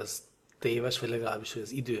bebizonyosodik, hogy az téves, vagy legalábbis, hogy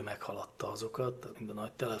az idő meghaladta azokat, mind a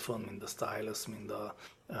nagy telefon, mind a stylus, mind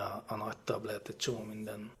a nagy tablet, egy csomó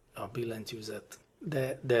minden, a billentyűzet.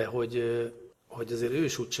 De hogy azért ő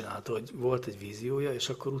is úgy csinálta, hogy volt egy víziója, és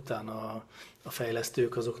akkor utána a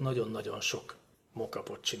fejlesztők azok nagyon-nagyon sok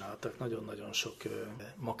mockupot csináltak, nagyon-nagyon sok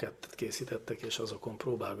makettet készítettek, és azokon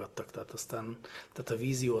próbálgattak. Tehát a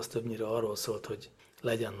vízió az többnyire arról szólt, hogy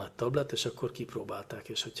legyen nagy tablet, és akkor kipróbálták,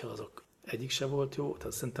 és hogyha azok egyik se volt jó,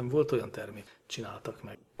 tehát szerintem volt olyan termék, csináltak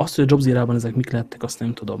meg. Azt, hogy a Jobs érában ezek mik lettek, azt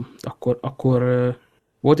nem tudom. Akkor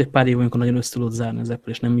volt egy pár év, amikor nagyon össze tudott zárni az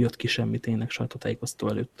Apple, és nem jött ki semmi tényleg sajtótájékoztató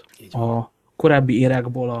előtt. A korábbi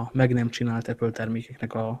érákból a meg nem csinált Apple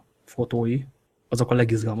termékeknek a fotói, azok a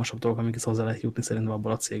legizgalmasabb dolgok, amikhez hozzá lehet jutni szerintem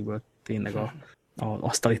abból a cégből. Tényleg a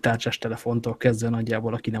asztali tárcsás telefontól kezdve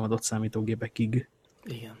nagyjából a ki nem adott számítógépekig.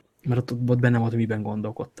 Igen. Mert ott benne volt, hogy miben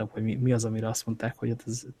gondolkodtak, hogy mi az, amire azt mondták, hogy hát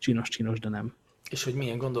ez csinos, de nem. És hogy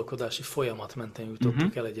milyen gondolkodási folyamat mentén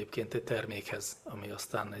jutottuk el egyébként egy termékhez, ami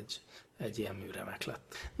aztán egy ilyen műremek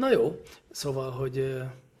lett. Na jó, szóval, hogy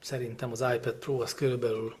szerintem az iPad Pro az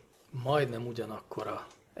körülbelül majdnem ugyanakkora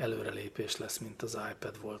előrelépés lesz, mint az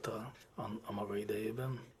iPad volt a maga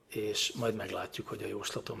idejében, és majd meglátjuk, hogy a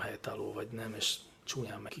jóslatom helytálló vagy nem, és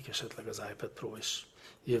csúnyán megik esetleg az iPad Pro, és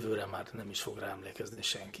jövőre már nem is fog rá emlékezni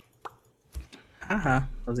senki.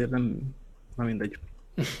 Azért nem mindegy.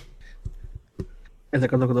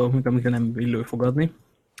 Ezek azok a dolgok, amikre nem illő fogadni.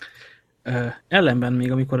 Ellenben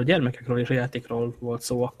még amikor a gyermekekről és a játékról volt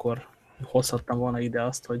szó, akkor hozhattam volna ide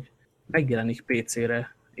azt, hogy megjelenik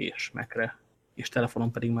PC-re és Mac-re, és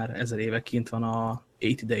telefonon pedig már 1000 éve kint van a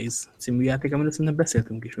 80 Days című játék, amiről szerintem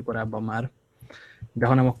beszéltünk is korábban már, de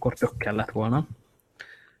ha nem, akkor tök kellett volna.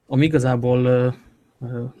 Ami igazából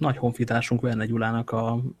nagy honfitársunk Verne Gyulának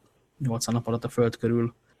a 80 nap alatt a Föld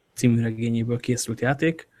körül című regényéből készült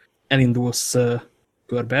játék. Elindulsz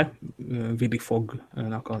körbe, Willy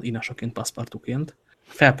Foggnak az inasaként, paszpartuként.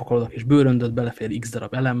 Felpakolod a kis bőröndöt, belefér x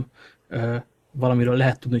darab elem, valamiről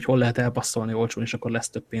lehet tudni, hogy hol lehet elpasszolni olcsón, és akkor lesz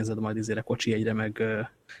több pénzed majd izére kocsijegyre, meg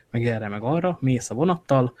erre, meg arra. Mész a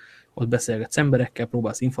vonattal, ott beszélgetsz emberekkel,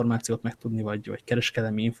 próbálsz információt megtudni, vagy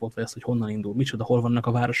kereskedelmi infót, vagy azt, hogy honnan indul, micsoda, hol vannak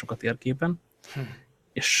a városok a térképen.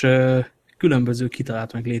 És különböző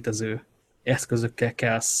kitalált meg létező eszközökkel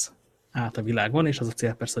kelsz át a világon, és az a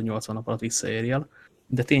cél persze, hogy 80 nap alatt visszaérjél.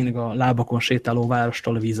 De tényleg a lábakon sétáló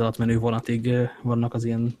várostól a víz alatt menő vonatig vannak az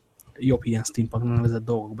ilyen jobb ilyen steampunknak nevezett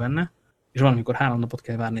dolgok benne. És valamikor 3 napot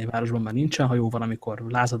kell várni egy városban, mert nincsen hajó, van, amikor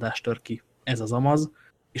lázadás tör ki, ez az amaz,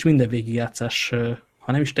 és minden végigjátszás,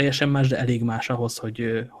 ha nem is teljesen más, de elég más ahhoz,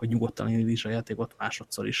 hogy nyugodtan indíts a játékot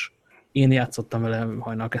másodszor is. Én játszottam vele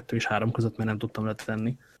hajnal 2 és 3 között, mert nem tudtam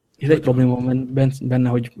letenni. És egy probléma van benne,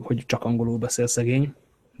 hogy csak angolul beszél szegény,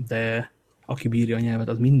 de aki bírja a nyelvet,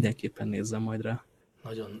 az mindenképpen nézzen majd rá.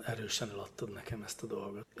 Nagyon erősen eladtad nekem ezt a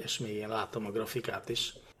dolgot. És még én látom a grafikát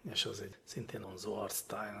is, és az egy szintén vonzó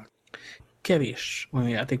artstyle-nak. Kevés olyan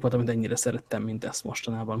játék volt, amit ennyire szerettem, mint ezt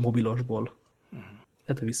mostanában, mobilosból.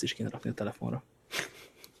 Tehát, hogy vissza is kéne rakni a telefonra.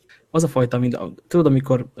 Az a fajta, mint, tudod,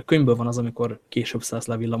 amikor a könyvből van az, amikor később szállsz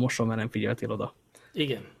le villamosról, mert nem figyeltél oda.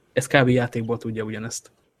 Igen. Ez kb. Játékból tudja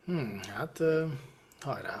ugyanezt. Hát,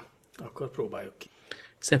 hajrá, akkor próbáljuk ki.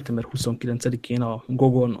 Szeptember 29-én a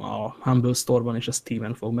GOG-on, a Humble Store-ban és a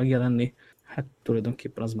Steam-en fog megjelenni. Hát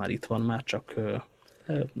tulajdonképpen az már itt van, már csak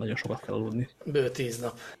nagyon sokat kell aludni. Bő 10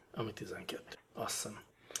 nap, ami 12. Azt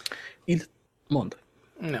hiszem. Mondd.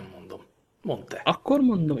 Nem mondom. Mondd te. Akkor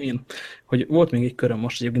mondom én, hogy volt még egy köröm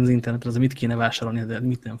most egyébként az interneten, az mit kéne vásárolni, de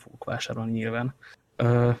mit nem fogok vásárolni nyilván.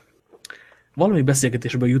 Valami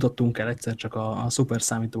beszélgetésből jutottunk el egyszer csak a szuper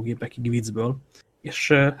számítógépekig viccből,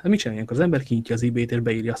 és mit csináljunk? Az ember kinyitja az eBay-t és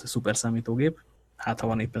beírja azt, hogy szuper számítógép, hát ha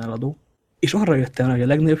van éppen eladó. És arra jöttem, hogy a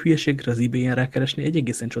legnagyobb hülyeségre az eBay-en rákeresni egy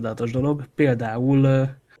egészen csodálatos dolog, például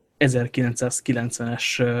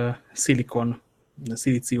 1990-es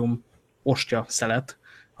szilícium ostya szelet,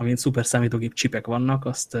 amin szuper számítógép csipek vannak,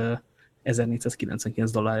 azt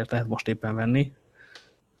 $1499 lehet most éppen venni.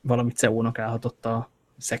 Valami CEO-nak állhatott a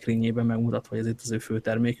szekrényében megmutatva, hogy ez itt az ő fő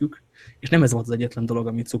termékük. És nem ez volt az egyetlen dolog,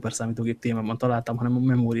 amit szuper számítógép témában találtam, hanem a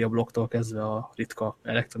memóriablokktól kezdve a ritka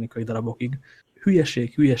elektronikai darabokig.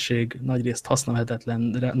 Hülyeség, nagyrészt használhatatlan,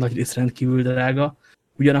 nagyrészt rendkívül drága,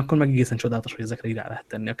 ugyanakkor meg egészen csodálatos, hogy ezekre rá lehet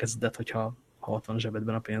tenni a kezedet, hogyha ott van a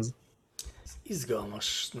zsebedben a pénz. Ez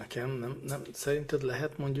izgalmas nekem, nem szerinted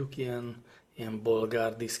lehet mondjuk ilyen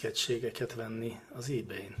bolgár diszketségeket venni az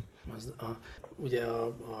eBay-n? Ugye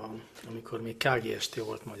amikor még KGST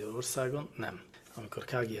volt Magyarországon, nem. Amikor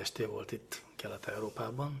KGST volt itt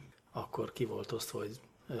Kelet-Európában, akkor ki volt osztva, hogy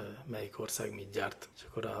melyik ország mit gyárt. És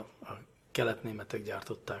akkor a kelet-németek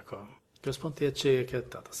gyártották a központi egységeket,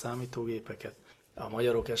 tehát a számítógépeket. A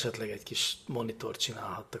magyarok esetleg egy kis monitort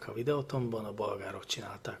csinálhattak a videótonban, a bolgárok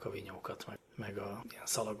csinálták a vinyókat, meg a ilyen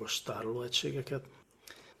szalagos tárolóegységeket.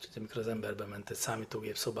 Úgyhogy amikor az ember bement egy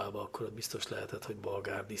számítógép szobába, akkor ott biztos lehetett, hogy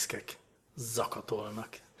bolgár diszkek zakatolnak.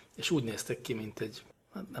 És úgy néztek ki, mint egy,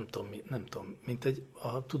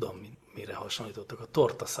 tudom, mire hasonlítottak, a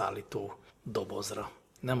tortaszállító dobozra.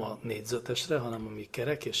 Nem a négyzetesre, hanem ami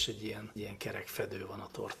kerek, és egy ilyen kerek fedő van a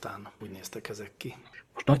tortán. Úgy néztek ezek ki.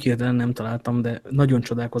 Most nagy hirtelen nem találtam, de nagyon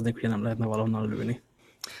csodálkoznék, hogy nem lehetne valahonnan lőni.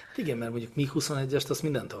 Igen, mert mondjuk MiG-21-est azt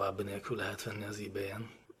minden további nélkül lehet venni az eBay-en.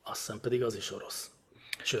 Azt hiszem pedig az is orosz.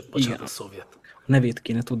 Sőt, bocsánat, a szovjet. A nevét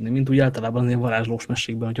kéne tudni, mint úgy általában az ilyen varázslós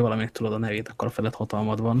mesékben, hogyha valaminek tudod a nevét, akkor a felett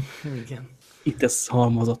hatalmad van. Igen. Itt ez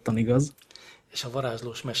halmozottan igaz. És a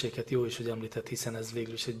varázslós meséket jó is, hogy említett, hiszen ez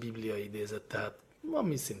végül is egy bibliai idézet, tehát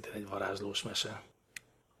ami szintén egy varázslós mese.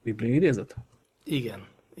 Bibliai idézet?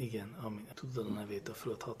 Igen, ami tudod a nevét, a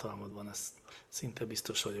fölött hatalmad van, ez szinte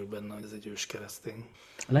biztos vagyok benne, hogy ez egy ős keresztény.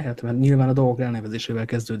 Lehet, mert nyilván a dolgok elnevezésével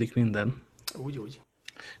kezdődik minden. Úgy.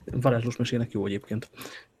 Varázslós mesének jó egyébként.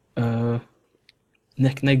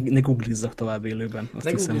 Ne googlizzak tovább élőben.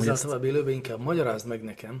 Ne googlizzak tovább élőben, inkább magyarázd meg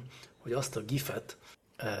nekem, hogy azt a gifet,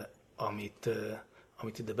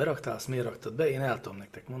 amit ide beraktál, azt miért raktad be. Én el tudom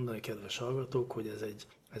nektek mondani, kedves hallgatók, hogy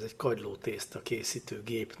ez egy kagyló tészta készítő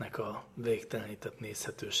gépnek a végtelenített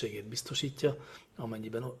nézhetőségét biztosítja,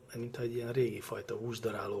 amennyiben, mintha egy ilyen régi fajta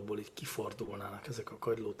húsdarálóból így kifordulnának ezek a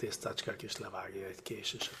kagyló tésztácskák, és levágja egy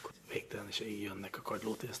kés, és akkor végtelen is így jönnek a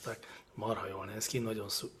kagyló tészták. Marha jól néz ki, nagyon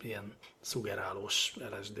ilyen szugerálós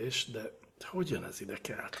LSD-s, de hogy jön ez ide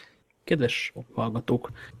kelt? Kedves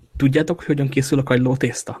hallgatók, tudjátok, hogy hogyan készül a kagyló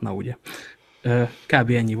tészta? Na ugye. Kb.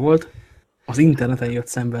 Ennyi volt. Az interneten jött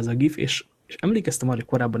szembe ez a gif, és emlékeztem arra, hogy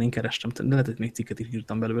korábban én kerestem, de lehet, hogy még cikket is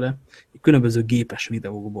írtam belőle, különböző gépes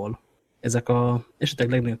videókból. Ezek a esetek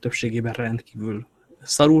legnagyobb többségében rendkívül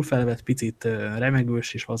szarul felvett, picit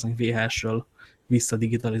remegős és valószínűleg VHS-ről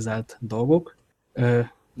visszadigitalizált dolgok.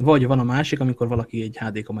 Vagy van a másik, amikor valaki egy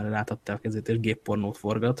HD kamerára átadta a kezét és géppornót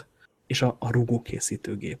forgat, és a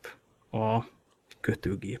rugókészítőgép, a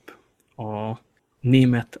kötőgép, a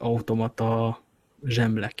német automata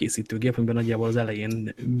zsemle készítőgép, amiben nagyjából az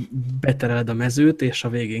elején betereled a mezőt, és a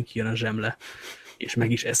végén kijön a zsemle, és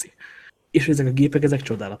meg is eszi. És ezek a gépek, ezek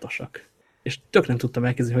csodálatosak. És tök nem tudtam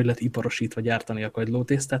elképzelni, hogy lehet iparosítva gyártani a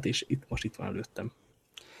kagylótésztát, és itt van előttem.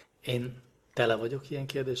 Én tele vagyok ilyen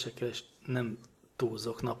kérdésekkel, és nem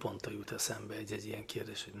túlzok, naponta jut eszembe egy ilyen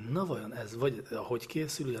kérdés, hogy na vajon ez vagy hogy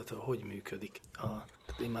készül, illetve hogy működik.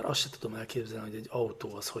 Én már azt sem tudom elképzelni, hogy egy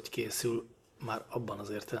autó az hogy készül, már abban az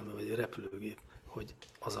értelemben, vagy egy repülőgép, hogy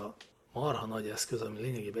az a marha nagy eszköz, ami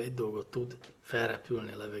lényegében egy dolgot tud,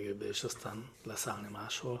 felrepülni a levegőbe, és aztán leszállni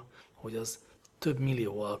máshol, hogy az több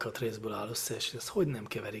millió alkatrészből áll össze, és ezt hogy nem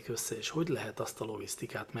keverik össze, és hogy lehet azt a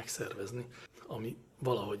logisztikát megszervezni, ami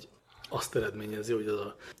valahogy azt eredményezi, hogy az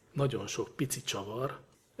a nagyon sok pici csavar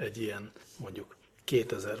egy ilyen mondjuk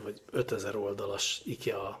 2000 vagy 5000 oldalas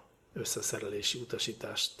IKEA összeszerelési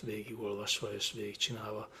utasítást végigolvasva és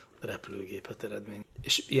végigcsinálva repülőgépet eredmény.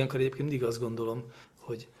 És ilyenkor egyébként mindig azt gondolom,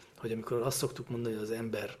 hogy amikor azt szoktuk mondani, hogy az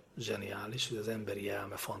ember zseniális, hogy az emberi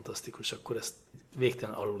elme fantasztikus, akkor ezt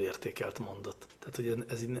végtelen alulértékelt mondat. Tehát, hogy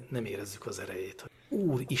ez így nem érezzük az erejét. Hogy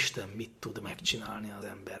Úristen, mit tud megcsinálni az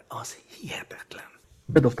ember? Az hihetetlen.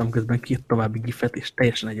 Bedobtam közben 2 további gifet, és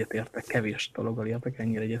teljesen egyetértek, kevés dologgal értek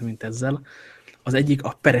ennyire egyet, mint ezzel. Az egyik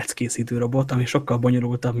a pereckészítő robot, ami sokkal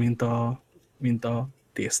bonyolultabb, mint a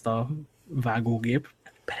tészta vágógép.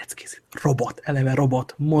 Pereckészítő robot, eleve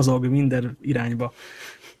robot, mozog minden irányba.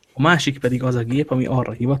 A másik pedig az a gép, ami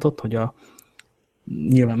arra hivatott, hogy a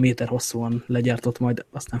nyilván méter hosszúan legyártott, majd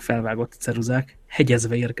aztán felvágott ceruzák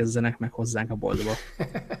hegyezve érkezzenek meg hozzánk a boltba.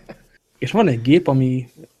 És van egy gép,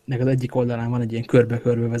 aminek az egyik oldalán van egy ilyen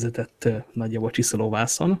körbe-körbe vezetett nagyjából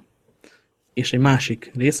csiszolóvászon, és egy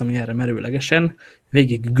másik rész, ami erre merőlegesen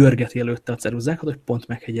végig görgeti előtte a ceruzákat, hogy pont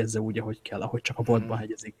meghegyezze úgy, ahogy kell, ahogy csak a boltban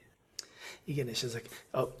hegyezik. Igen, és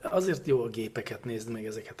azért jó a gépeket nézni, meg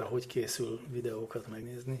ezeket, ahogy készül videókat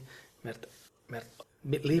megnézni, mert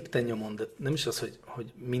lépten nyomon, de nem is az,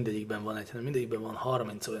 hogy mindegyikben van egy, hanem mindegyikben van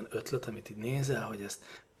 30 olyan ötlet, amit így nézel, hogy ez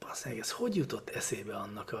hogy jutott eszébe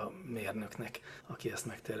annak a mérnöknek, aki ezt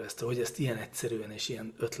megtervezte, hogy ezt ilyen egyszerűen és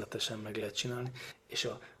ilyen ötletesen meg lehet csinálni, és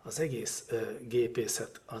az egész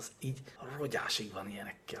gépészet az így rogyásig van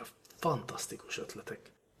ilyenekkel. Fantasztikus ötletek,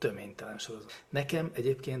 töménytelen sorozat. Nekem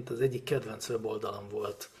egyébként az egyik kedvenc weboldalam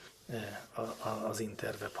volt az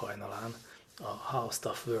interweb hajnalán, a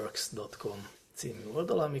howstuffworks.com című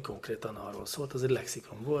oldal, ami konkrétan arról szólt, az egy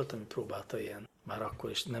lexikon volt, ami próbálta ilyen, már akkor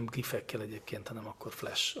is nem gifekkel egyébként, hanem akkor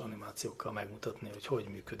flash animációkkal megmutatni, hogy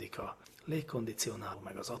működik a légkondicionáló,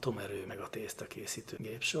 meg az atomerő, meg a tésztakészítő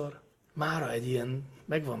gépsor. Mára egy ilyen,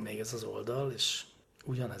 megvan még ez az oldal, és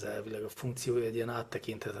ugyanez elvileg a funkciója egy ilyen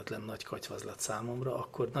áttekinthetetlen nagy katyvaz lett számomra,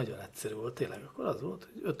 akkor nagyon egyszerű volt, tényleg akkor az volt,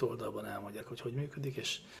 hogy 5 oldalban elmondják, hogy működik,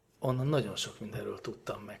 és onnan nagyon sok mindenről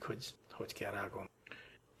tudtam meg, hogy kell rá gondolni.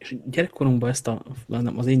 És gyerekkorunkban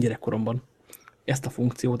az én gyerekkoromban ezt a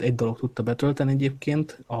funkciót egy dolog tudta betölteni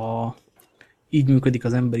egyébként, így működik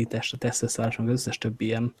az emberi test, a tesztösszeállás, meg az összes többi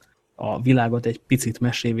ilyen a világot egy picit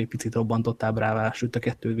mesévé, picit robbantottábbá süt a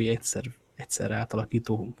kettővé egyszerre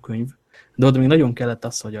átalakító könyv. De oda még nagyon kellett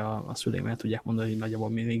az, hogy a szüleim el tudják mondani, hogy nagyjából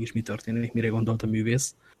mégis mi történik, mire gondolt a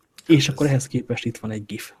művész. És akkor ehhez képest itt van egy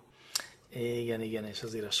GIF. Igen, és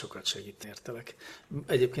azért az sokat segít, értelek.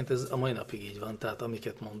 Egyébként ez a mai napig így van, tehát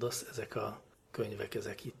amiket mondasz, ezek a könyvek,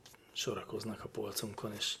 ezek itt sorakoznak a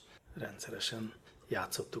polcunkon, és rendszeresen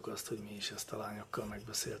játszottuk azt, hogy mi is ezt a lányokkal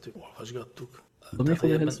megbeszéltük, olvasgattuk.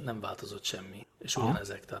 Tehát nem változott semmi. És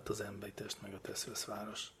ugyanezek, tehát az emberi test meg a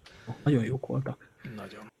Teszveszváros. Nagyon jók voltak.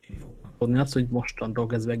 Nagyon. Tudni azt, hogy mostantól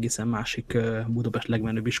kezdve egészen másik Budapest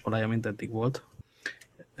legmenőbb iskolája, mint eddig volt.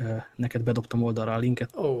 Neked bedobtam oldalra a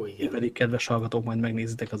linket. Igen. Pedig kedves hallgatók, majd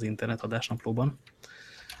megnézitek az internet adásnaplóban.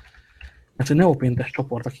 Mert egy neopéntes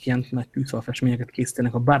csoport, akik ilyen nagy tűzfalfestményeket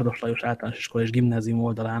készítenek, a Bárdos Lajos Általános Iskola és Gimnázium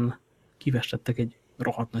oldalán kivestettek egy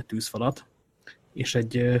rohadt nagy tűzfalat, és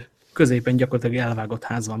egy középen gyakorlatilag elvágott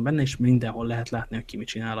ház van benne, és mindenhol lehet látni, hogy ki mit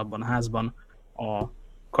csinál abban a házban. A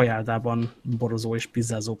kajárdában borozó és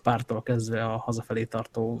pizzázó pártól kezdve a hazafelé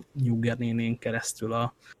tartó Nyugger nénén keresztül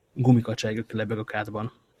a gumikacságyok lebeg a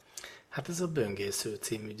kádban. Hát ez a Böngésző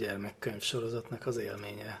című gyermekkönyvsorozatnak az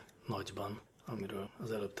élménye nagyban, amiről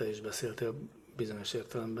az előbb te is beszéltél, bizonyos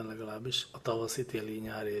értelemben legalábbis. A tavaszi, téli,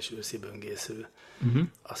 nyári és őszi böngésző,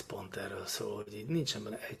 az pont erről szól, hogy így nincsen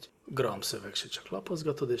benne egy gram szöveg se, csak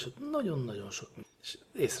lapozgatod, és ott nagyon-nagyon sok, és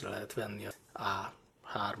észre lehet venni a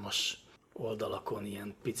A3-as oldalakon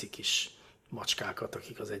ilyen pici kis macskákat,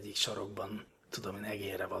 akik az egyik sarokban, tudom én,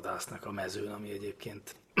 egérre vadásznak a mezőn, ami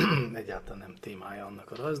egyébként egyáltalán nem témája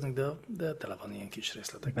annak a rajznak, de tele van ilyen kis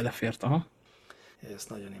részletek. Belefért, aha. Ezt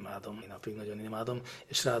nagyon imádom, én napig nagyon imádom,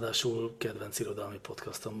 és ráadásul kedvenc irodalmi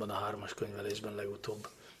podcastomban, a 3-as könyvelésben legutóbb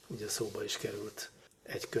ugye szóba is került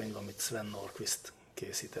egy könyv, amit Sven Nordqvist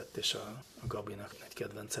készített, és a Gabinak egy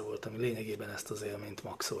kedvence volt, ami lényegében ezt az élményt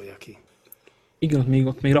maxolja ki. Igen,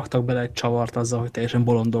 ott még raktak bele egy csavart azzal, hogy teljesen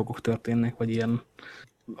bolond dolgok történnek, vagy ilyen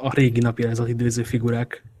a régi napjelzat idéző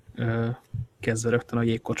figurák, kezdve rögtön a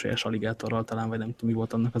jégkocsajás aligátorral talán, vagy nem tudom, mi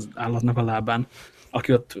volt annak az állatnak a lábán,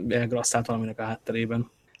 aki ott elgrasszált valaminek a hátterében.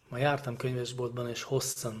 Ma jártam könyvesboltban, és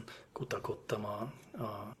hosszan kutakodtam a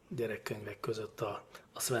gyerekkönyvek között a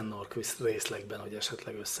Sven Nordqvist részlegben, hogy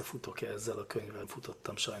esetleg összefutok-e ezzel a könyvvel.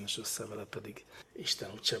 Futottam sajnos össze vele, pedig Isten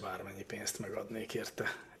úgyse bármennyi pénzt megadnék érte.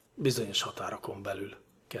 Bizonyos határokon belül,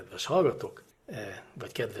 kedves hallgatók,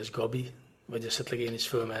 vagy kedves Gabi, vagy esetleg én is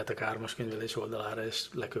fölmehetek 3-as könyvelés oldalára, és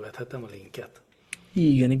lekövethetem a linket.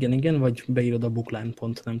 Igen, vagy beírod a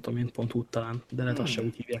bookline.nem.hu talán, de lehet azt sem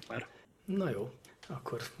úgy hívják már. Na jó,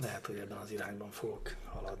 akkor lehet, hogy ebben az irányban fogok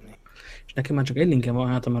haladni. És nekem már csak egy linkem van,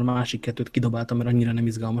 hát mert másik kettőt kidobáltam, mert annyira nem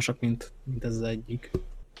izgalmasak, mint ez az egyik.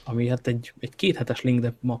 Ami hát egy 2 hetes link,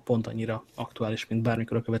 de ma pont annyira aktuális, mint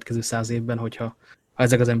bármikor a következő 100 évben, hogyha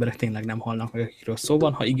ezek az emberek tényleg nem halnak meg, akikről szó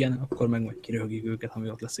van. Ha igen, akkor meg majd kiröhögjük őket, ha mi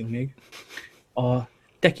ott leszünk még. A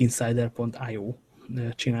techinsider.io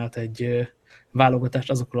csinált egy válogatást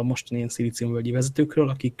azokról a mostani ilyen szilíciumvölgyi vezetőkről,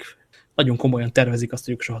 akik nagyon komolyan tervezik azt,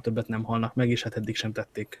 hogy ők soha többet nem halnak meg, és hát eddig sem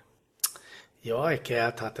tették. Jaj,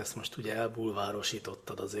 Kelt, hát ezt most ugye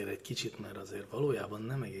elbulvárosítottad azért egy kicsit, mert azért valójában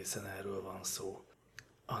nem egészen erről van szó,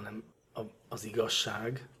 hanem az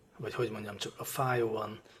igazság, vagy hogy mondjam, csak a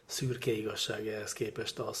fájóan szürke igazság ehhez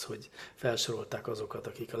képest az, hogy felsorolták azokat,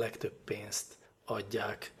 akik a legtöbb pénzt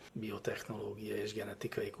adják biotechnológia és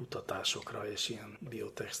genetikai kutatásokra és ilyen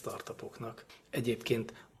biotech startupoknak.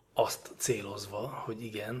 Egyébként azt célozva, hogy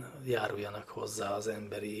igen, járuljanak hozzá az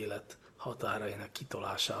emberi élet határainak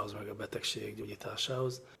kitolásához, meg a betegségek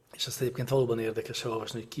gyógyításához. És azt egyébként valóban érdekes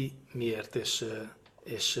olvasni, hogy ki miért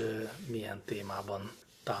és milyen témában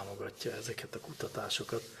támogatja ezeket a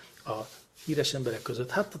kutatásokat. A híres emberek között,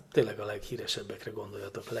 hát tényleg a leghíresebbekre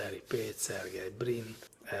gondoljatok, Larry Page, Sergey Brin,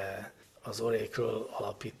 az Oracle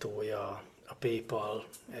alapítója, a PayPal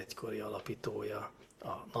egykori alapítója, a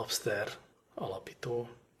Napster alapító.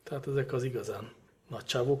 Tehát ezek az igazán nagy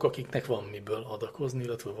csávók, akiknek van miből adakozni,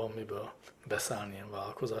 illetve van miből beszállni ilyen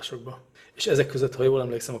vállalkozásokba. És ezek között, ha jól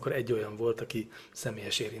emlékszem, akkor egy olyan volt, aki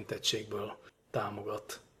személyes érintettségből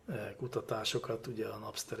támogat kutatásokat, ugye a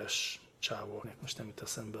Napsteres csávó, most nem jut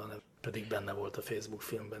eszembe a neve, pedig benne volt a Facebook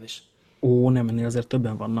filmben is. Ó, nem, ennél azért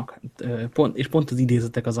többen vannak. És pont az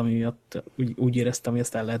idézetek az, ami miatt úgy éreztem, hogy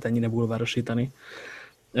ezt el lehet ennyire bulvárosítani.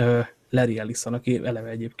 Larry Ellison, aki eleve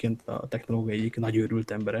egyébként a technológiai egyik nagy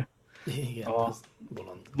őrült embere. Igen, az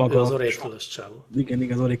bolond. Maga ő az Oracle-ös csávó.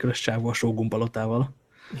 Igen, az Oracle-ös csávó a Shogun palotával.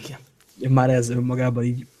 Igen. Már ez önmagában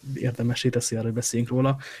így érdemessé teszi arra, hogy beszéljünk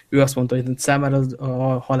róla. Ő azt mondta, hogy számára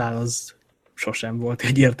a halál az sosem volt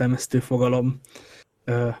egy értelmeztő fogalom,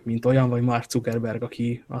 mint olyan, vagy Mark Zuckerberg,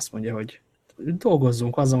 aki azt mondja, hogy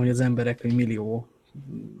dolgozzunk azon, hogy az emberek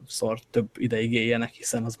milliószor több ideig éljenek,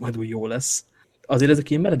 hiszen az majd úgy jó lesz. Azért ezek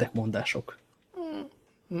ilyen meredek mondások.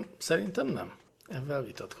 Szerintem nem. Ezzel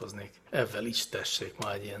vitatkoznék. Ezzel is tessék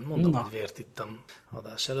már egy ilyen. Mondom, hogy vért ittam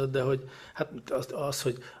adás előtt, de hogy, hát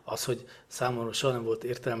hogy számomra soha nem volt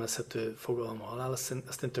értelmezhető fogalma a halál,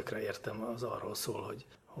 azt én tökre értem, az arról szól,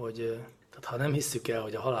 hogy tehát ha nem hisszük el,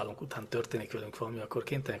 hogy a halálunk után történik velünk valami, akkor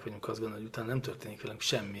kénytelenek vagyunk azt gondolni, hogy utána nem történik velünk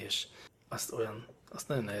semmi, és azt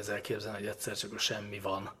nagyon nehéz elképzelni, hogy egyszer csak a semmi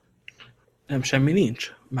van. Nem, semmi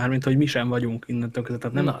nincs. Mármint, hogy mi sem vagyunk innentől között.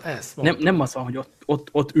 Tehát nem az van, hogy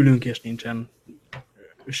ott ülünk, és nincsen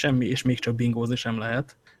semmi, és még csak bingózni sem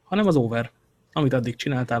lehet, hanem az over. Amit addig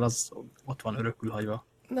csináltál, az ott van örökül hagyva.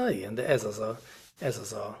 Na igen, de ez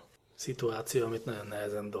az a szituáció, amit nagyon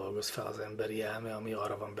nehezen dolgoz fel az emberi elme, ami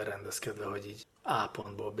arra van berendezkedve, hogy így A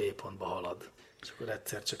pontból B pontba halad. És akkor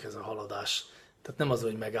egyszer csak ez a haladás. Tehát nem az,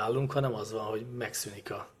 hogy megállunk, hanem az van, hogy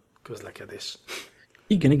megszűnik a közlekedés.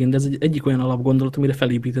 Igen, de ez egyik olyan alapgondolat, amire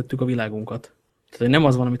felépítettük a világunkat. Tehát hogy nem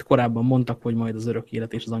az van, amit korábban mondtak, hogy majd az örök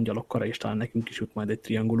élet és az angyalok kara, és talán nekünk is jut majd egy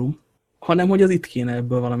triangulum, hanem hogy az itt kéne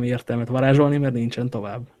ebből valami értelmet varázsolni, mert nincsen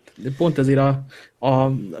tovább. De pont ezért a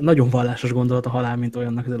nagyon vallásos gondolat a halál, mint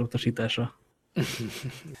olyannak az elutasítása.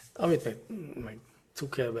 Amit meg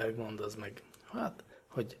Zuckerberg mond, az meg, hát,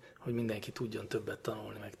 hogy mindenki tudjon többet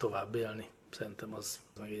tanulni, meg tovább élni. Szerintem az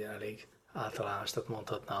meg egy elég általános, tehát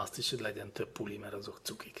mondhatná azt is, hogy legyen több puli, mert azok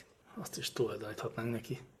cukik. Azt is tulajdoníthatnánk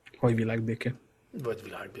neki. Vagy világbéke. Vagy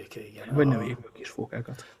világbéke, igen. Vagy nevék kis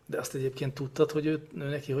fókákat. De azt egyébként tudtad, hogy ő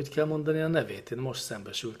neki hogy kell mondani a nevét? Én most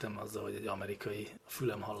szembesültem azzal, hogy egy amerikai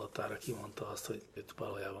fülem hallatára kimondta azt, hogy őt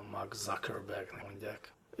valójában Mark Zuckerbergnek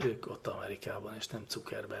mondják. Ők ott Amerikában, és nem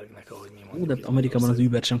Zuckerbergnek, ahogy mi mondjuk. De Amerikában az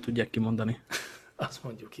Ubert sem tudják kimondani. Azt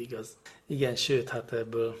mondjuk igaz. Igen, sőt, hát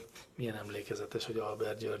ebből milyen emlékezetes, hogy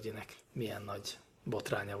Albert Györgyinek milyen nagy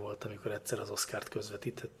botránya volt, amikor egyszer az Oscart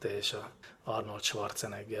közvetítette, és a Arnold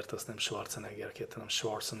Schwarzeneggert, azt nem Schwarzeneggerként, hanem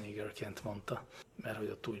Schwarzeneggerként mondta, mert hogy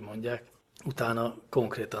ott úgy mondják. Utána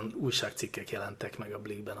konkrétan újságcikkek jelentek meg a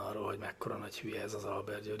Blickben arról, hogy mekkora nagy hülye ez az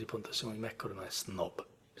Albert Györgyi, pontosan, hogy mekkora nagy snob.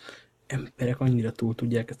 Emberek annyira túl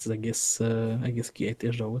tudják ezt az egész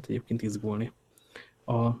kiejtés dolgot egyébként izgulni.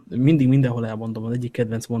 Mindig mindenhol elmondom, az egyik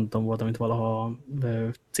kedvenc mondatom volt, amit valaha a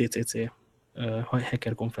CCC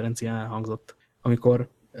hacker konferencián elhangzott, amikor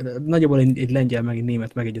nagyjából egy lengyel meg egy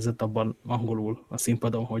német megegyezett abban angolul a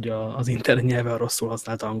színpadon, hogy az internet nyelve a rosszul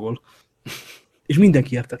használt angol. És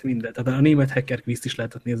mindenki értett mindent. Tehát a német hacker quizt is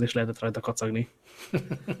lehetett nézni, és lehetett rajta kacagni.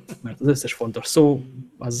 Mert az összes fontos szó,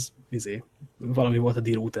 az valami volt a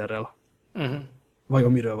D-routerrel.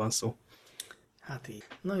 Vajon miről van szó? Hát így.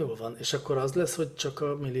 Na jól van. És akkor az lesz, hogy csak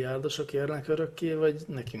a milliárdosok érnek örökké, vagy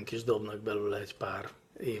nekünk is dobnak belőle egy pár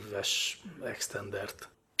éves extendert?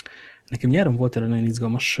 Nekem nyáron volt erre nagyon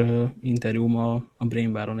izgalmas interjúm a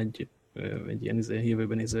Brain Baron egy ilyen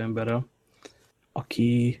jövőben néző emberrel,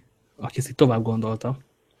 aki ezt így tovább gondolta.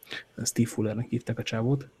 Steve Fullernek hívták a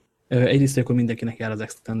csávót. Egyrészt, hogy akkor mindenkinek jár az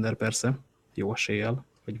extender persze, jó eséllyel,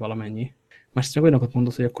 vagy valamennyi. Másrészt meg olyanokat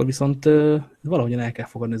mondott, hogy akkor viszont valahogyan el kell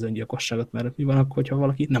fogadni az öngyilkosságot, mert mi van akkor, hogyha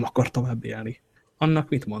valaki nem akar tovább élni? Annak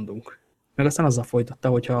mit mondunk? Meg aztán azzal folytatta,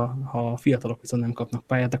 hogy ha a fiatalok viszont nem kapnak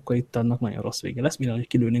pályát, akkor itt annak nagyon rossz vége lesz, mire hogy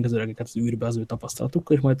kilőnénk az öregeket az űrbe az ő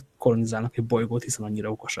tapasztalatukkal, és majd kolonizálnak egy bolygót, hiszen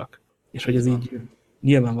annyira okosak. És hogy ez így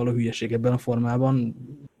nyilvánvaló hülyeség ebben a formában,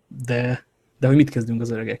 de hogy mit kezdünk az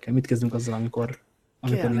öregekkel? Mit kezdünk azzal, amikor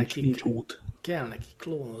nincs út? Kell neki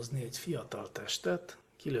klónozni egy fiatal testet,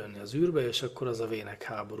 kilőni az űrbe, és akkor az a Vének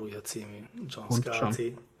háborúja című John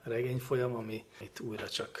Scalzi regényfolyam, amit újra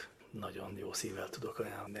csak nagyon jó szívvel tudok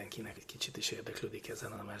ajánlani mindenkinek, egy kicsit is érdeklődik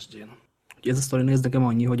ezen a mesdjén. Ez a sztori nézd nekem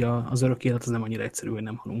annyi, hogy az örök élet az nem annyira egyszerű, hogy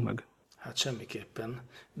nem halunk meg. Hát semmiképpen.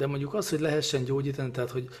 De mondjuk az, hogy lehessen gyógyítani, tehát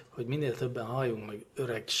hogy minél többen halljunk meg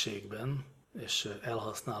öregségben és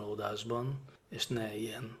elhasználódásban, és ne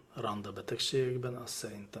ilyen randa betegségekben, az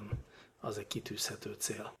szerintem az egy kitűzhető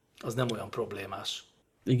cél. Az nem olyan problémás.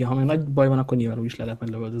 Igen, ha még nagy baj van, akkor nyilván úgy is le lehet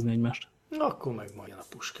meglövöldözni egymást. Akkor meg majd a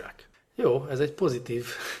puskák. Jó, ez egy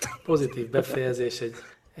pozitív befejezés,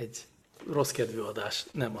 egy rossz kedvű adás.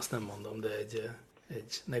 Nem, azt nem mondom, de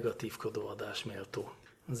egy negatívkodó adás méltó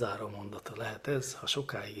záró mondata lehet ez. Ha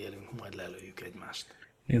sokáig élünk, majd lelőjük egymást.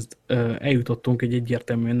 Nézd, eljutottunk egy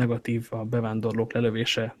egyértelműen negatív a bevándorlók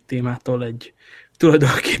lelövése témától egy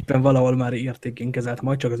tulajdonképpen valahol már értékén kezelt,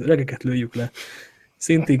 majd csak az öregeket lőjük le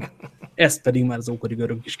szintig. Ezt pedig már az ókori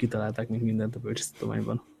görögök is kitalálták, mint mindent a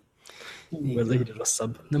bölcsészettudományban. Ez egyre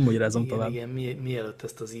rosszabb. Nem magyarázom tovább. Igen, mielőtt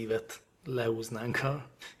ezt az ívet lehúznánk a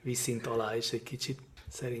vízszint alá is egy kicsit,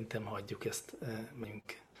 szerintem hagyjuk ezt,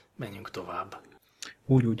 menjünk tovább.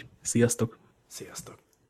 Úgy. Sziasztok! Sziasztok!